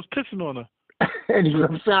 the guy was pissing on her. And he was,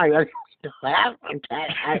 I'm sorry.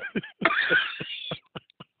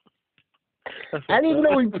 I didn't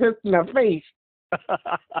know he pissed in her face.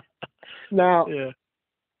 Now, yeah.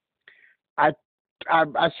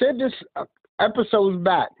 I said this episodes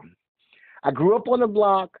back. I grew up on a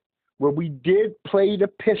block where we did play the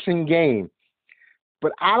pissing game,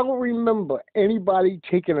 but I don't remember anybody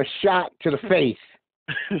taking a shot to the face.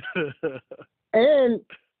 And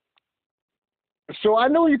so I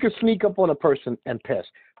know you can sneak up on a person and piss,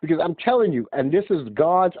 because I'm telling you, and this is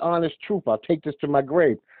God's honest truth, I'll take this to my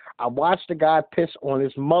grave. I watched a guy piss on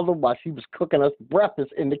his mother while she was cooking us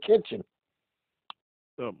breakfast in the kitchen.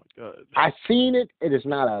 Oh my God! I seen it. It is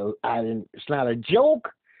not it's not a joke.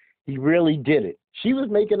 He really did it. She was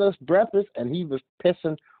making us breakfast, and he was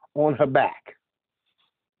pissing on her back.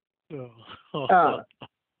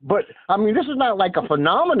 But I mean, this is not like a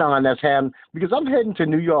phenomenon that's happened, because I'm heading to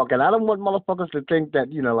New York, and I don't want motherfuckers to think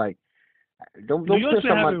that like don't New York's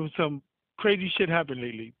piss on having some crazy shit happen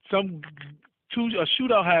lately. A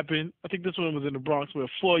shootout happened. I think this one was in the Bronx, where a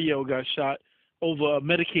 4-year-old got shot over a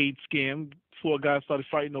Medicaid scam. 4 guys started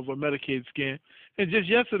fighting over a Medicaid scam. And just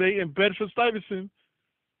yesterday in Bedford-Stuyvesant,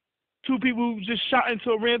 2 people just shot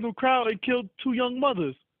into a random crowd and killed 2 young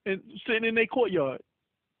mothers and sitting in their courtyard.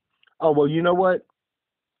 Oh, well, you know what?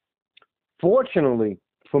 Fortunately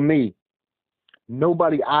for me,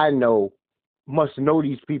 nobody I know must know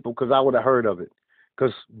these people because I would have heard of it.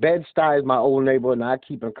 Because Bed-Stuy is my old neighbor, and I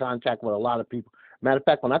keep in contact with a lot of people. Matter of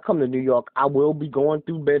fact, when I come to New York, I will be going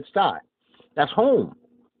through Bed-Stuy. That's home.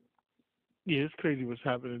 Yeah, it's crazy what's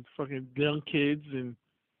happening. Fucking young kids and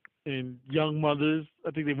young mothers.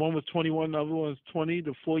 I think one was 21, the other one was 20.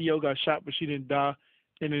 The 4-year-old got shot, but she didn't die.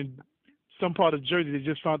 And in some part of Jersey, they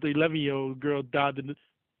just found the 11-year-old girl dead in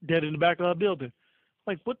the back of her building.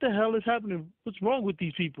 Like, what the hell is happening? What's wrong with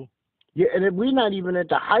these people? Yeah, and we're not even at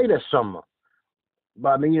the height of summer. But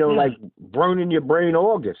I mean, Yeah. like burning your brain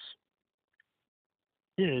August.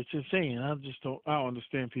 Yeah, it's insane. I don't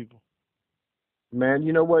understand people. Man,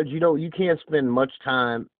 you know what? You can't spend much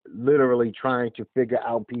time literally trying to figure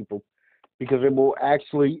out people because it will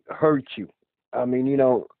actually hurt you. I mean,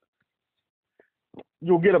 you'll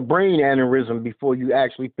get a brain aneurysm before you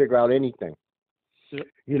actually figure out anything. Yep.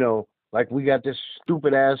 Like we got this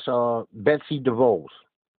stupid ass Betsy DeVos.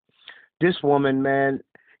 This woman, man,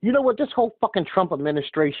 you know what? This whole fucking Trump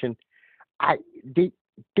administration, they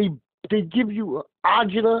give you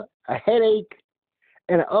agita, a headache,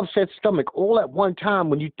 and an upset stomach all at one time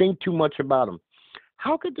when you think too much about them.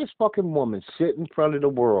 How could this fucking woman sit in front of the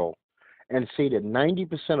world and say that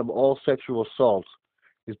 90% of all sexual assaults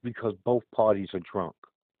is because both parties are drunk?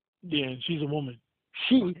 Yeah, and she's a woman.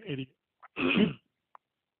 Idiot.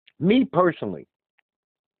 Me personally,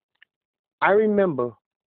 I remember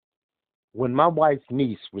when my wife's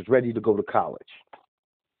niece was ready to go to college,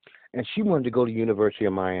 and she wanted to go to University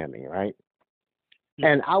of Miami, right? Yeah.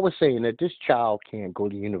 And I was saying that this child can't go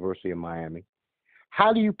to University of Miami.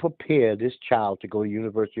 How do you prepare this child to go to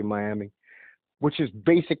University of Miami, which is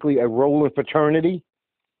basically a rolling fraternity?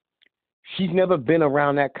 She's never been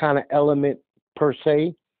around that kind of element per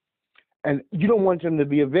se, and you don't want them to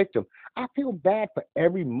be a victim. I feel bad for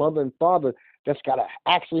every mother and father that's got to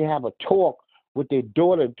actually have a talk with their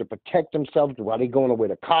daughter to protect themselves while they're going away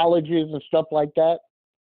to colleges and stuff like that.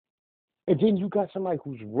 And then you got somebody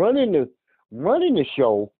who's running the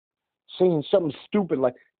show saying something stupid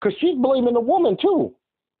like, because she's blaming the woman too.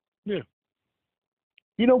 Yeah.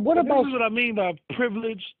 What about... This is what I mean by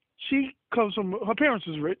privilege. She comes from, her parents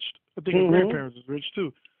is rich. I think her grandparents is rich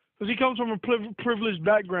too. So she comes from a privileged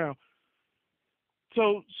background.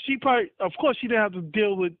 So she probably, of course, she didn't have to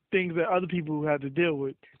deal with things that other people had to deal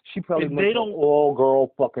with. She probably went to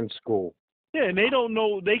all-girl fucking school. Yeah, and they don't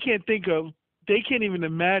know, they can't even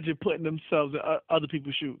imagine putting themselves in other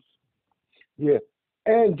people's shoes. Yeah.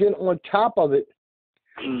 And then on top of it,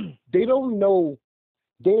 they don't know,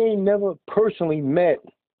 they ain't never personally met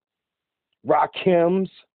Rakims.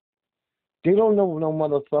 They don't know no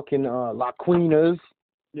motherfucking Laquinas.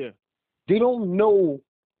 Yeah. They don't know,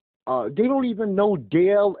 they don't even know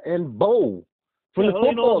Dale and Bo from the football team.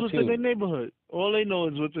 All they know is what's in their neighborhood. All they know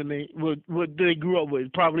is what they grew up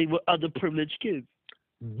with, probably with other privileged kids.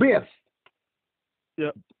 Biff.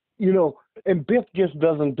 Yeah. And Biff just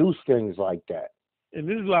doesn't do things like that. And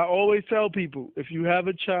this is why I always tell people, if you have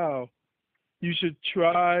a child, you should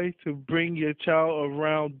try to bring your child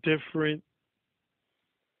around different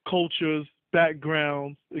cultures,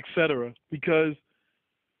 backgrounds, etc. Because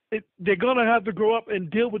they're going to have to grow up and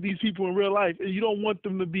deal with these people in real life. And you don't want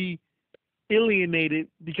them to be alienated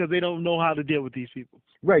because they don't know how to deal with these people.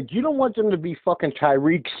 Right. You don't want them to be fucking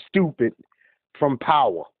Tyreek Stupid from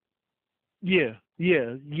Power. Yeah.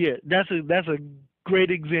 That's a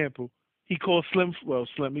great example. He called Slim,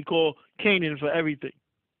 he called Kanan for everything.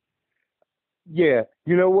 Yeah.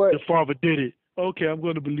 You know what? The father did it. Okay, I'm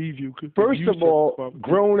going to believe you. First of all,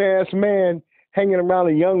 grown-ass man hanging around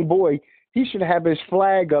a young boy, he should have his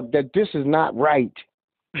flag up that this is not right.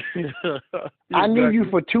 I knew you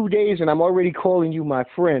for 2 days, and I'm already calling you my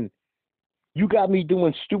friend. You got me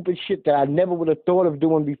doing stupid shit that I never would have thought of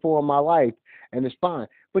doing before in my life, and it's fine.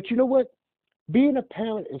 But you know what? Being a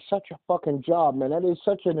parent is such a fucking job, man. That is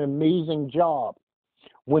such an amazing job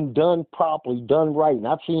when done properly, done right. And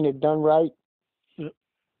I've seen it done right. Yep.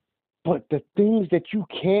 But the things that you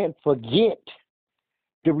can't forget,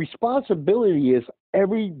 the responsibility is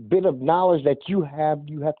every bit of knowledge that you have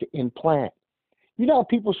to implant. You know how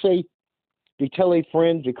people say, they tell their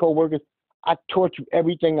friends, their coworkers, I taught you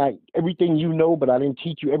everything you know, but I didn't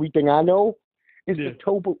teach you everything I know. It's the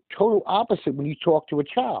total opposite when you talk to a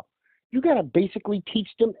child. You got to basically teach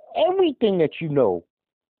them everything that you know.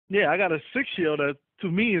 Yeah, I got a 6-year-old that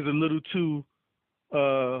to me is a little too,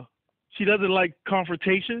 she doesn't like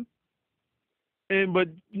confrontation. But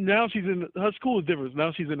now her school is different.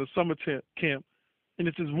 Now she's in a summer camp. And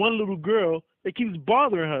it's this one little girl that keeps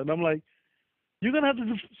bothering her. And I'm like, you're going to have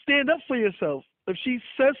to stand up for yourself. If she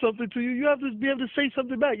says something to you, you have to be able to say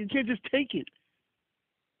something back. You can't just take it.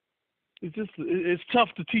 it's tough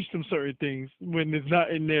to teach them certain things when it's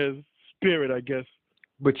not in their spirit, I guess.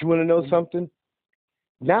 But you want to know something?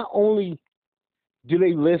 Not only do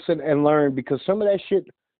they listen and learn, because some of that shit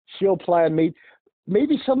she'll apply,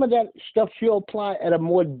 maybe some of that stuff she'll apply at a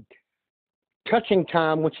more touching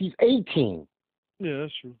time when she's 18. Yeah,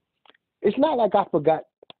 that's true. It's not like I forgot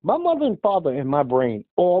my mother and father in my brain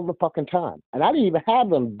all the fucking time. And I didn't even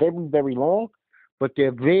have them very, very long, but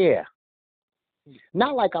they're there.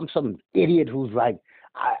 Not like I'm some idiot who's like,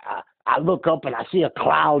 I look up and I see a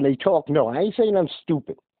cloud and they talk. No, I ain't saying I'm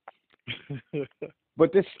stupid.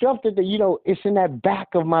 But the stuff that, it's in that back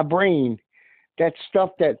of my brain, that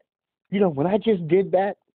stuff that, when I just did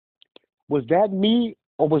that, was that me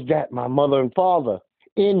or was that my mother and father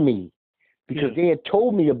in me? Because they had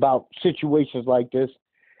told me about situations like this.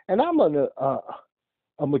 And I'm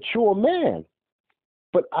a mature man.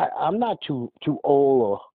 But I'm not too old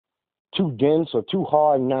or too dense or too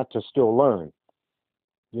hard not to still learn.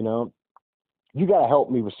 You got to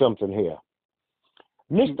help me with something here.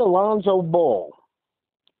 Mr. Lonzo Ball.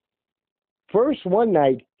 First, one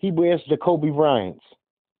night, he wears the Kobe Bryants.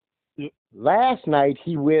 Yep. Last night,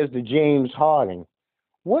 he wears the James Harden.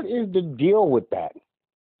 What is the deal with that?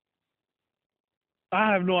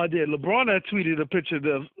 I have no idea. LeBron had tweeted a picture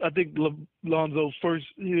of, I think, Lonzo first.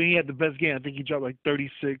 He had the best game. I think he dropped like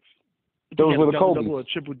 36. Those were the Kobe. Double or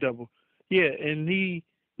triple-double. Yeah, and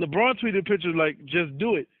LeBron tweeted a picture like, just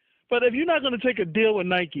do it. But if you're not going to take a deal with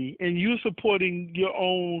Nike and you're supporting your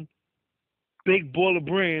own big baller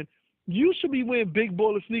brand, you should be wearing big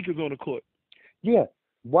baller sneakers on the court. Yeah.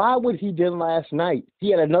 Why would he did last night? He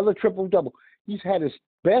had another triple-double. He's had his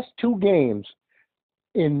best 2 games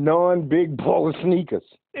in non-big baller sneakers.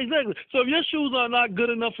 Exactly. So if your shoes are not good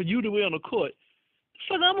enough for you to wear on the court,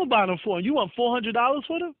 fuck, I'm going to buy them for you. You want $400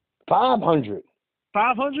 for them? $500.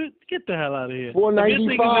 $500? Get the hell out of here.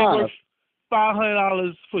 $495.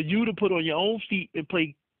 $500 for you to put on your own feet and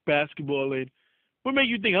play basketball in. What make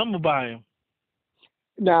you think I'm going to buy them?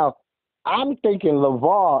 Now, I'm thinking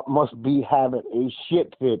LeVar must be having a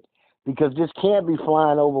shit fit because this can't be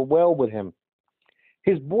flying over well with him.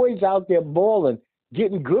 His boys out there balling,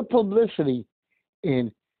 getting good publicity,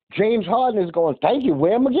 and James Harden is going, thank you,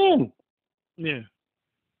 wear him again. Yeah.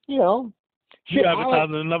 You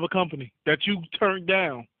advertising another company that you turned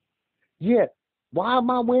down. Yeah. Why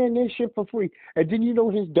am I wearing this shit for free? And then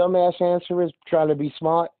his dumbass answer is trying to be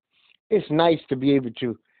smart. It's nice to be able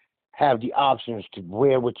to have the options to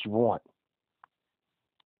wear what you want.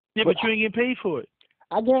 Yeah, but you ain't getting paid for it.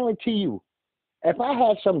 I guarantee you, if I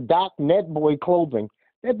had some Doc Netboy clothing,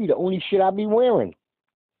 that'd be the only shit I'd be wearing.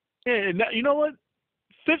 Yeah, and you know what?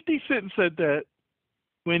 50 Cent said that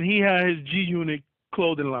when he had his G-Unit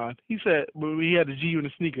clothing line. He said, when he had the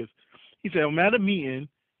G-Unit sneakers, he said, I'm at a meeting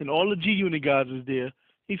and all the G-Unit guys is there.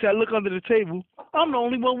 He said, I look under the table. I'm the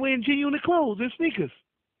only one wearing G-Unit clothes and sneakers.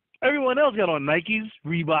 Everyone else got on Nikes,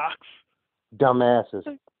 Reeboks. Dumbasses.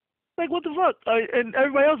 Like, what the fuck? And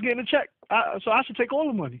everybody else getting a check. So I should take all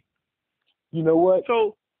the money. You know what?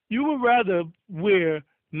 So you would rather wear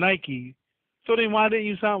Nike. So then why didn't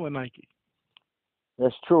you sign with Nike?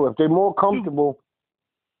 That's true. If they're more comfortable.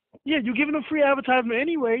 You're giving them free advertisement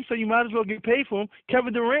anyway, so you might as well get paid for them.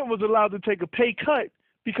 Kevin Durant was allowed to take a pay cut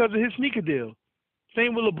because of his sneaker deal.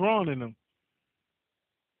 Same with LeBron and them.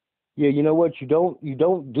 Yeah, you know what? You don't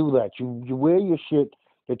do that. You wear your shit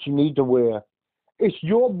that you need to wear. It's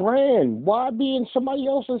your brand. Why be in somebody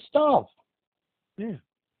else's stuff? Yeah.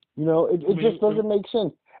 It just doesn't make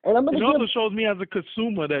sense. And it also shows me as a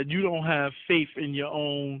consumer that you don't have faith in your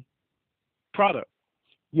own product.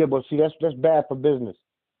 Yeah, but see, that's bad for business.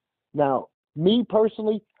 Now, me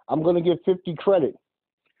personally, I'm going to give 50 credit.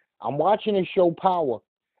 I'm watching his show Power,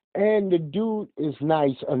 and the dude is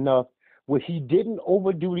nice enough where he didn't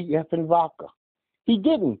overdo the effing vodka. He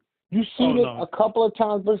didn't. You've seen it a couple of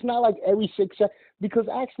times, but it's not like every 6 seconds. Because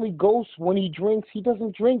actually, Ghost, when he drinks, he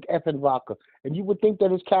doesn't drink effing vodka. And you would think that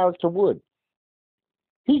his character would.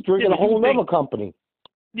 He's drinking a whole other company.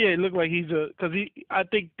 Yeah, it looked like because I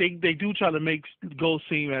think they do try to make Ghost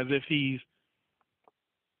seem as if he's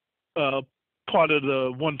part of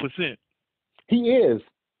the 1%. He is.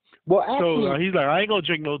 Well, actually, so he's like, I ain't gonna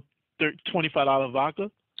drink no $25 vodka.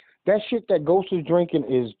 That shit that Ghost is drinking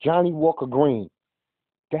is Johnny Walker Green.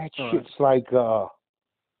 That shit's like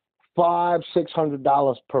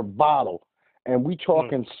 $500-600 per bottle, and we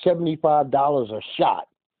talking $75 a shot.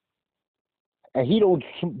 And he don't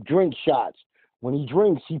drink shots. When he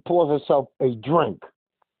drinks, he pours himself a drink.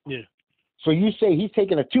 Yeah. So you say he's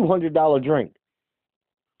taking a $200 drink.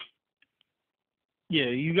 Yeah,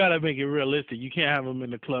 you got to make it realistic. You can't have him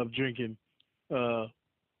in the club drinking Lexi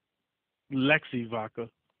vodka.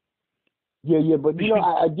 Yeah, but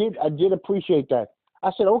I did appreciate that.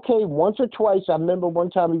 I said, okay, once or twice. I remember one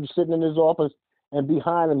time he was sitting in his office, and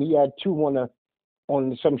behind him he had two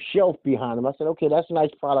on some shelf behind him. I said, okay, that's nice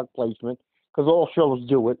product placement because all shows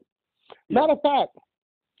do it. Yeah. Matter of fact,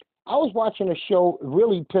 I was watching a show. It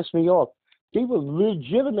really pissed me off. They were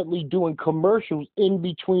legitimately doing commercials in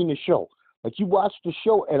between the show. Like you watch the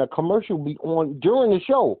show and a commercial be on during the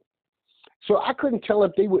show. So I couldn't tell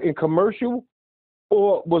if they were in commercial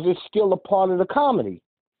or was it still a part of the comedy.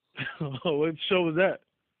 What show was that?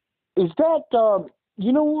 Is that,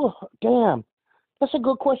 damn, that's a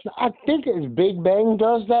good question. I think it's Big Bang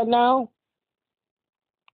does that now.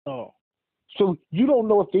 Oh. So you don't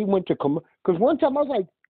know if they went to because one time I was like,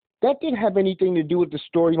 that didn't have anything to do with the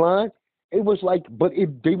storyline. It was like, but if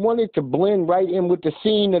they wanted to blend right in with the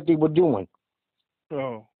scene that they were doing.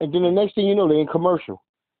 Oh. And then the next thing you know, they're in commercial.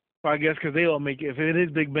 I guess because they all make it. If it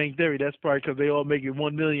is Big Bang Theory, that's probably because they all make it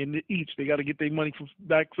 $1 million each. They got to get their money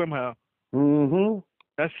back somehow. Mm-hmm.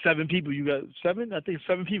 That's 7 people. You got 7? I think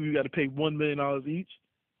 7 people. You got to pay $1 million each.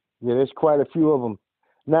 Yeah, there's quite a few of them.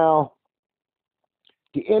 Now,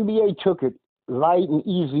 the NBA took it light and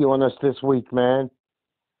easy on us this week, man.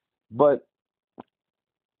 But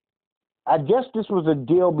I guess this was a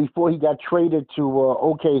deal before he got traded to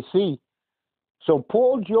OKC. So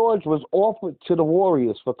Paul George was offered to the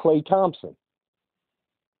Warriors for Klay Thompson.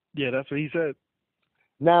 Yeah, that's what he said.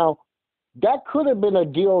 Now, that could have been a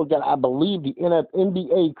deal that I believe the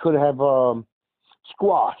NBA could have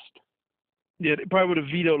squashed. Yeah, they probably would have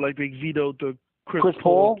vetoed, like they vetoed the Chris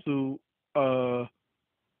Paul to the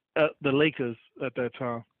Lakers at that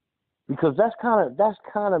time. Because that's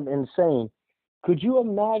kind of insane. Could you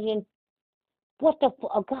imagine what the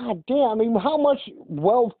God damn? I mean, how much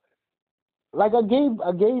wealth? Like I gave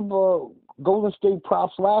Golden State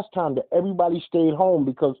props last time that everybody stayed home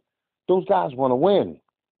because those guys want to win.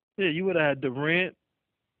 Yeah, you would have had Durant,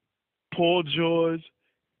 Paul George,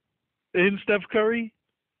 and Steph Curry,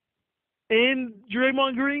 and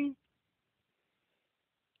Draymond Green,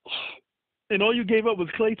 and all you gave up was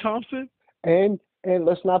Klay Thompson. And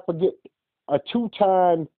let's not forget a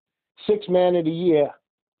 2-time Sixth Man of the Year,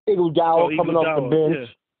 Iguodala coming off the bench.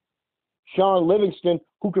 Yeah. Sean Livingston,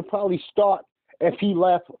 who could probably start if he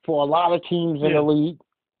left for a lot of teams in the league.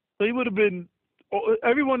 So he would have been.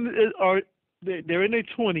 Everyone they're in their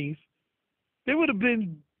 20s. They would have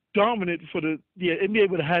been dominant for the. Yeah, NBA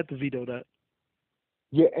would have had to veto that.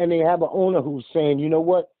 Yeah, and they have an owner who's saying, you know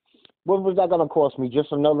what was that going to cost me?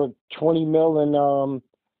 Just another $20 million in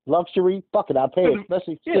luxury? Fuck it, I'll pay it.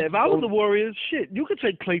 Especially if I was the Warriors, shit, you could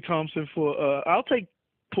take Klay Thompson for. I'll take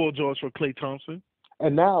Paul George for Klay Thompson.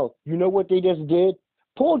 And now, you know what they just did?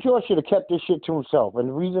 Paul George should have kept this shit to himself. And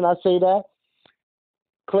the reason I say that,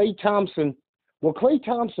 Klay Thompson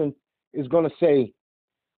is going to say,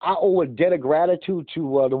 I owe a debt of gratitude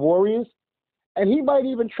to the Warriors. And he might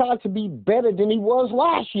even try to be better than he was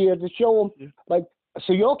last year to show them,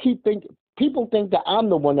 so people think that I'm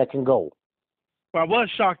the one that can go. Well, I was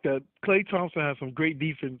shocked that Klay Thompson has some great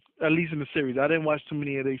defense, at least in the series. I didn't watch too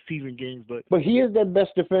many of their season games, but he is their best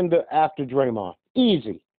defender after Draymond.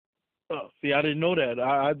 Easy. Oh, see, I didn't know that.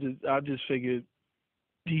 I just figured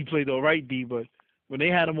he played all right D, but when they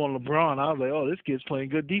had him on LeBron, I was like, oh, this kid's playing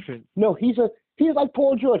good defense. No, he's like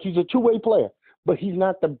Paul George. He's a two-way player, but he's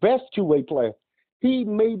not the best two-way player. He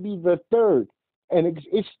may be the third, and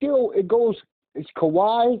it goes. It's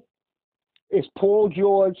Kawhi, it's Paul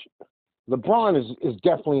George. LeBron is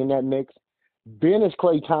definitely in that mix. Then it's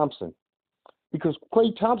Klay Thompson, because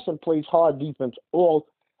Klay Thompson plays hard defense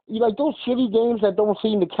you like those shitty games that don't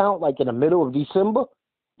seem to count, like in the middle of December?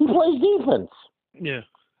 He plays defense. Yeah.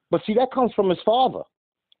 But see, that comes from his father.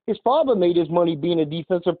 His father made his money being a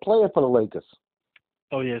defensive player for the Lakers.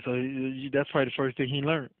 Oh, yeah, so that's probably the first thing he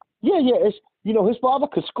learned. Yeah, it's, his father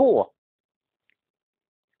could score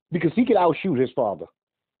because he could outshoot his father.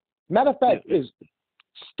 Matter of fact,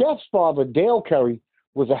 Steph's father, Dale Curry,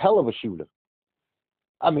 was a hell of a shooter.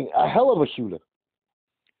 I mean, a hell of a shooter.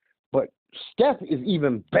 But Steph is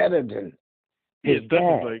even better than his dad.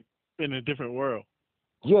 Steph is like in a different world.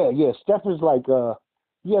 Yeah. Steph is like,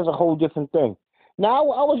 he has a whole different thing.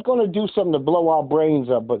 Now, I was going to do something to blow our brains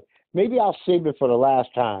up, but maybe I'll save it for the last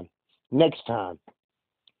time, next time.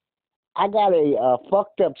 I got a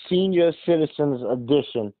fucked up senior citizens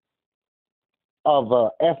edition of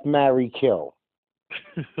F, Marry, Kill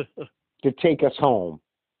to take us home.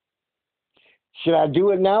 Should I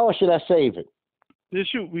do it now or should I save it? Yeah,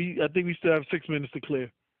 shoot. I think we still have 6 minutes to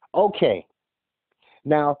clear. Okay.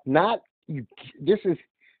 Now, this is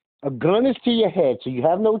a gun is to your head, so you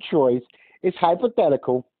have no choice. It's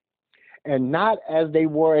hypothetical, and not as they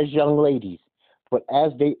were as young ladies. but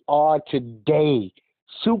as they are today,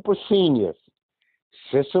 super seniors.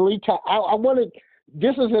 I wanted,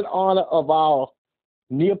 this is in honor of our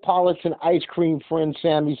Neapolitan ice cream friend,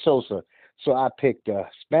 Sammy Sosa. So I picked a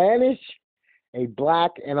Spanish, a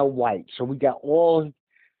black, and a white. So we got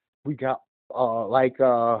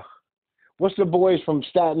what's the boys from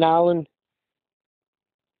Staten Island?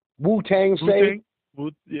 Wu-Tang say?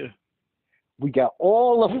 Yeah. We got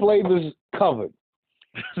all the flavors covered.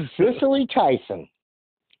 Cicely Tyson,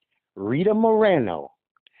 Rita Moreno,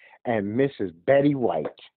 and Mrs. Betty White.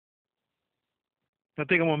 I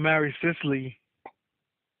think I'm going to marry Cicely.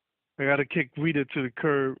 I got to kick Rita to the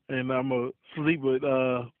curb, and I'm going to sleep with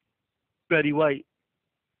Betty White.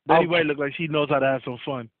 Betty White looks like she knows how to have some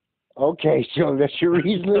fun. Okay, so that's your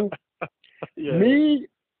reasoning? Yeah. Me,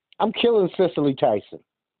 I'm killing Cicely Tyson.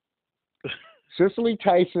 Cicely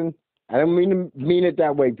Tyson, I don't mean it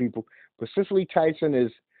that way, people, but Cicely Tyson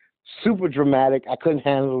is super dramatic. I couldn't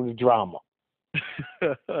handle the drama.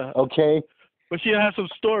 Okay? But she has some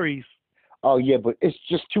stories. Oh, yeah, but it's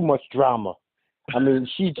just too much drama. I mean,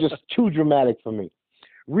 she's just too dramatic for me.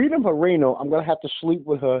 Rita Moreno, I'm going to have to sleep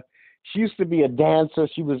with her. She used to be a dancer.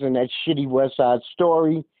 She was in that shitty West Side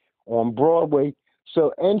Story on Broadway.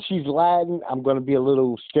 So, and she's Latin. I'm going to be a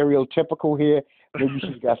little stereotypical here. Maybe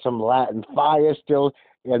she's got some Latin fire still.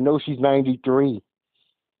 I know she's 93.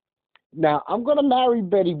 Now, I'm going to marry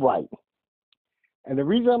Betty White. And the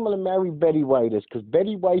reason I'm going to marry Betty White is because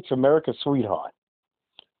Betty White's America's sweetheart.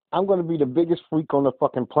 I'm going to be the biggest freak on the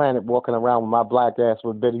fucking planet walking around with my black ass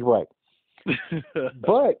with Betty White.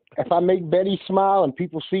 But if I make Betty smile and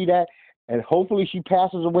people see that, and hopefully she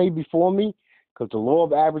passes away before me, because the law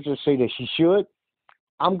of averages say that she should,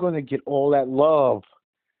 I'm going to get all that love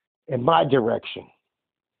in my direction.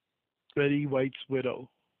 Betty White's widow.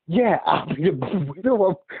 Yeah, I'll be the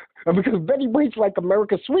widow because Betty White's like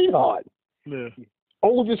America's sweetheart. Yeah.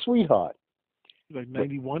 Oldest sweetheart. Like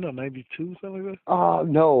 91 or 92, something like that? Oh,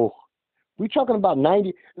 no. We're talking about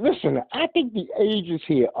 90. Listen, I think the ages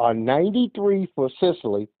here are 93 for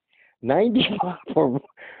Cicely, 95 for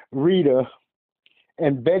Rita,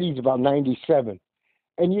 and Betty's about 97.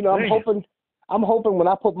 And, you know, I'm hoping when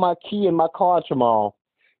I put my key in my car tomorrow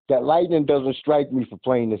that lightning doesn't strike me for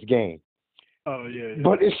playing this game. Oh, yeah.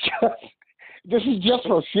 But this is just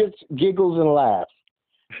for shits, giggles, and laughs.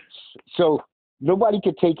 So nobody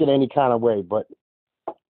could take it any kind of way. But,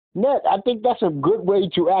 Ned, I think that's a good way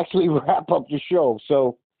to actually wrap up the show.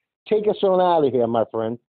 So take us on out of here, my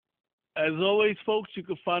friend. As always, folks, you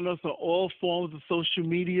can find us on all forms of social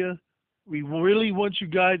media. We really want you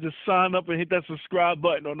guys to sign up and hit that subscribe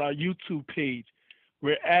button on our YouTube page.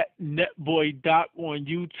 We're at NetBoyDoc on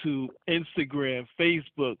YouTube, Instagram,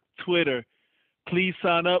 Facebook, Twitter. Please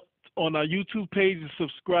sign up on our YouTube page and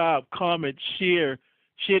subscribe, comment, share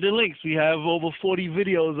the links. We have over 40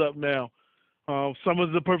 videos up now.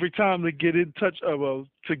 Summer's the perfect time to get in touch,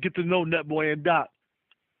 to get to know NetBoy and Doc.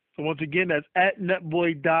 So once again, that's at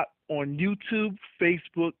NetBoyDoc on YouTube,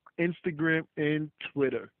 Facebook, Instagram, and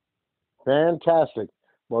Twitter. Fantastic.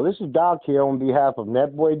 Well, this is Doc here on behalf of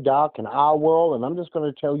NetBoy Doc and Our World, and I'm just going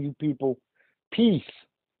to tell you people, peace.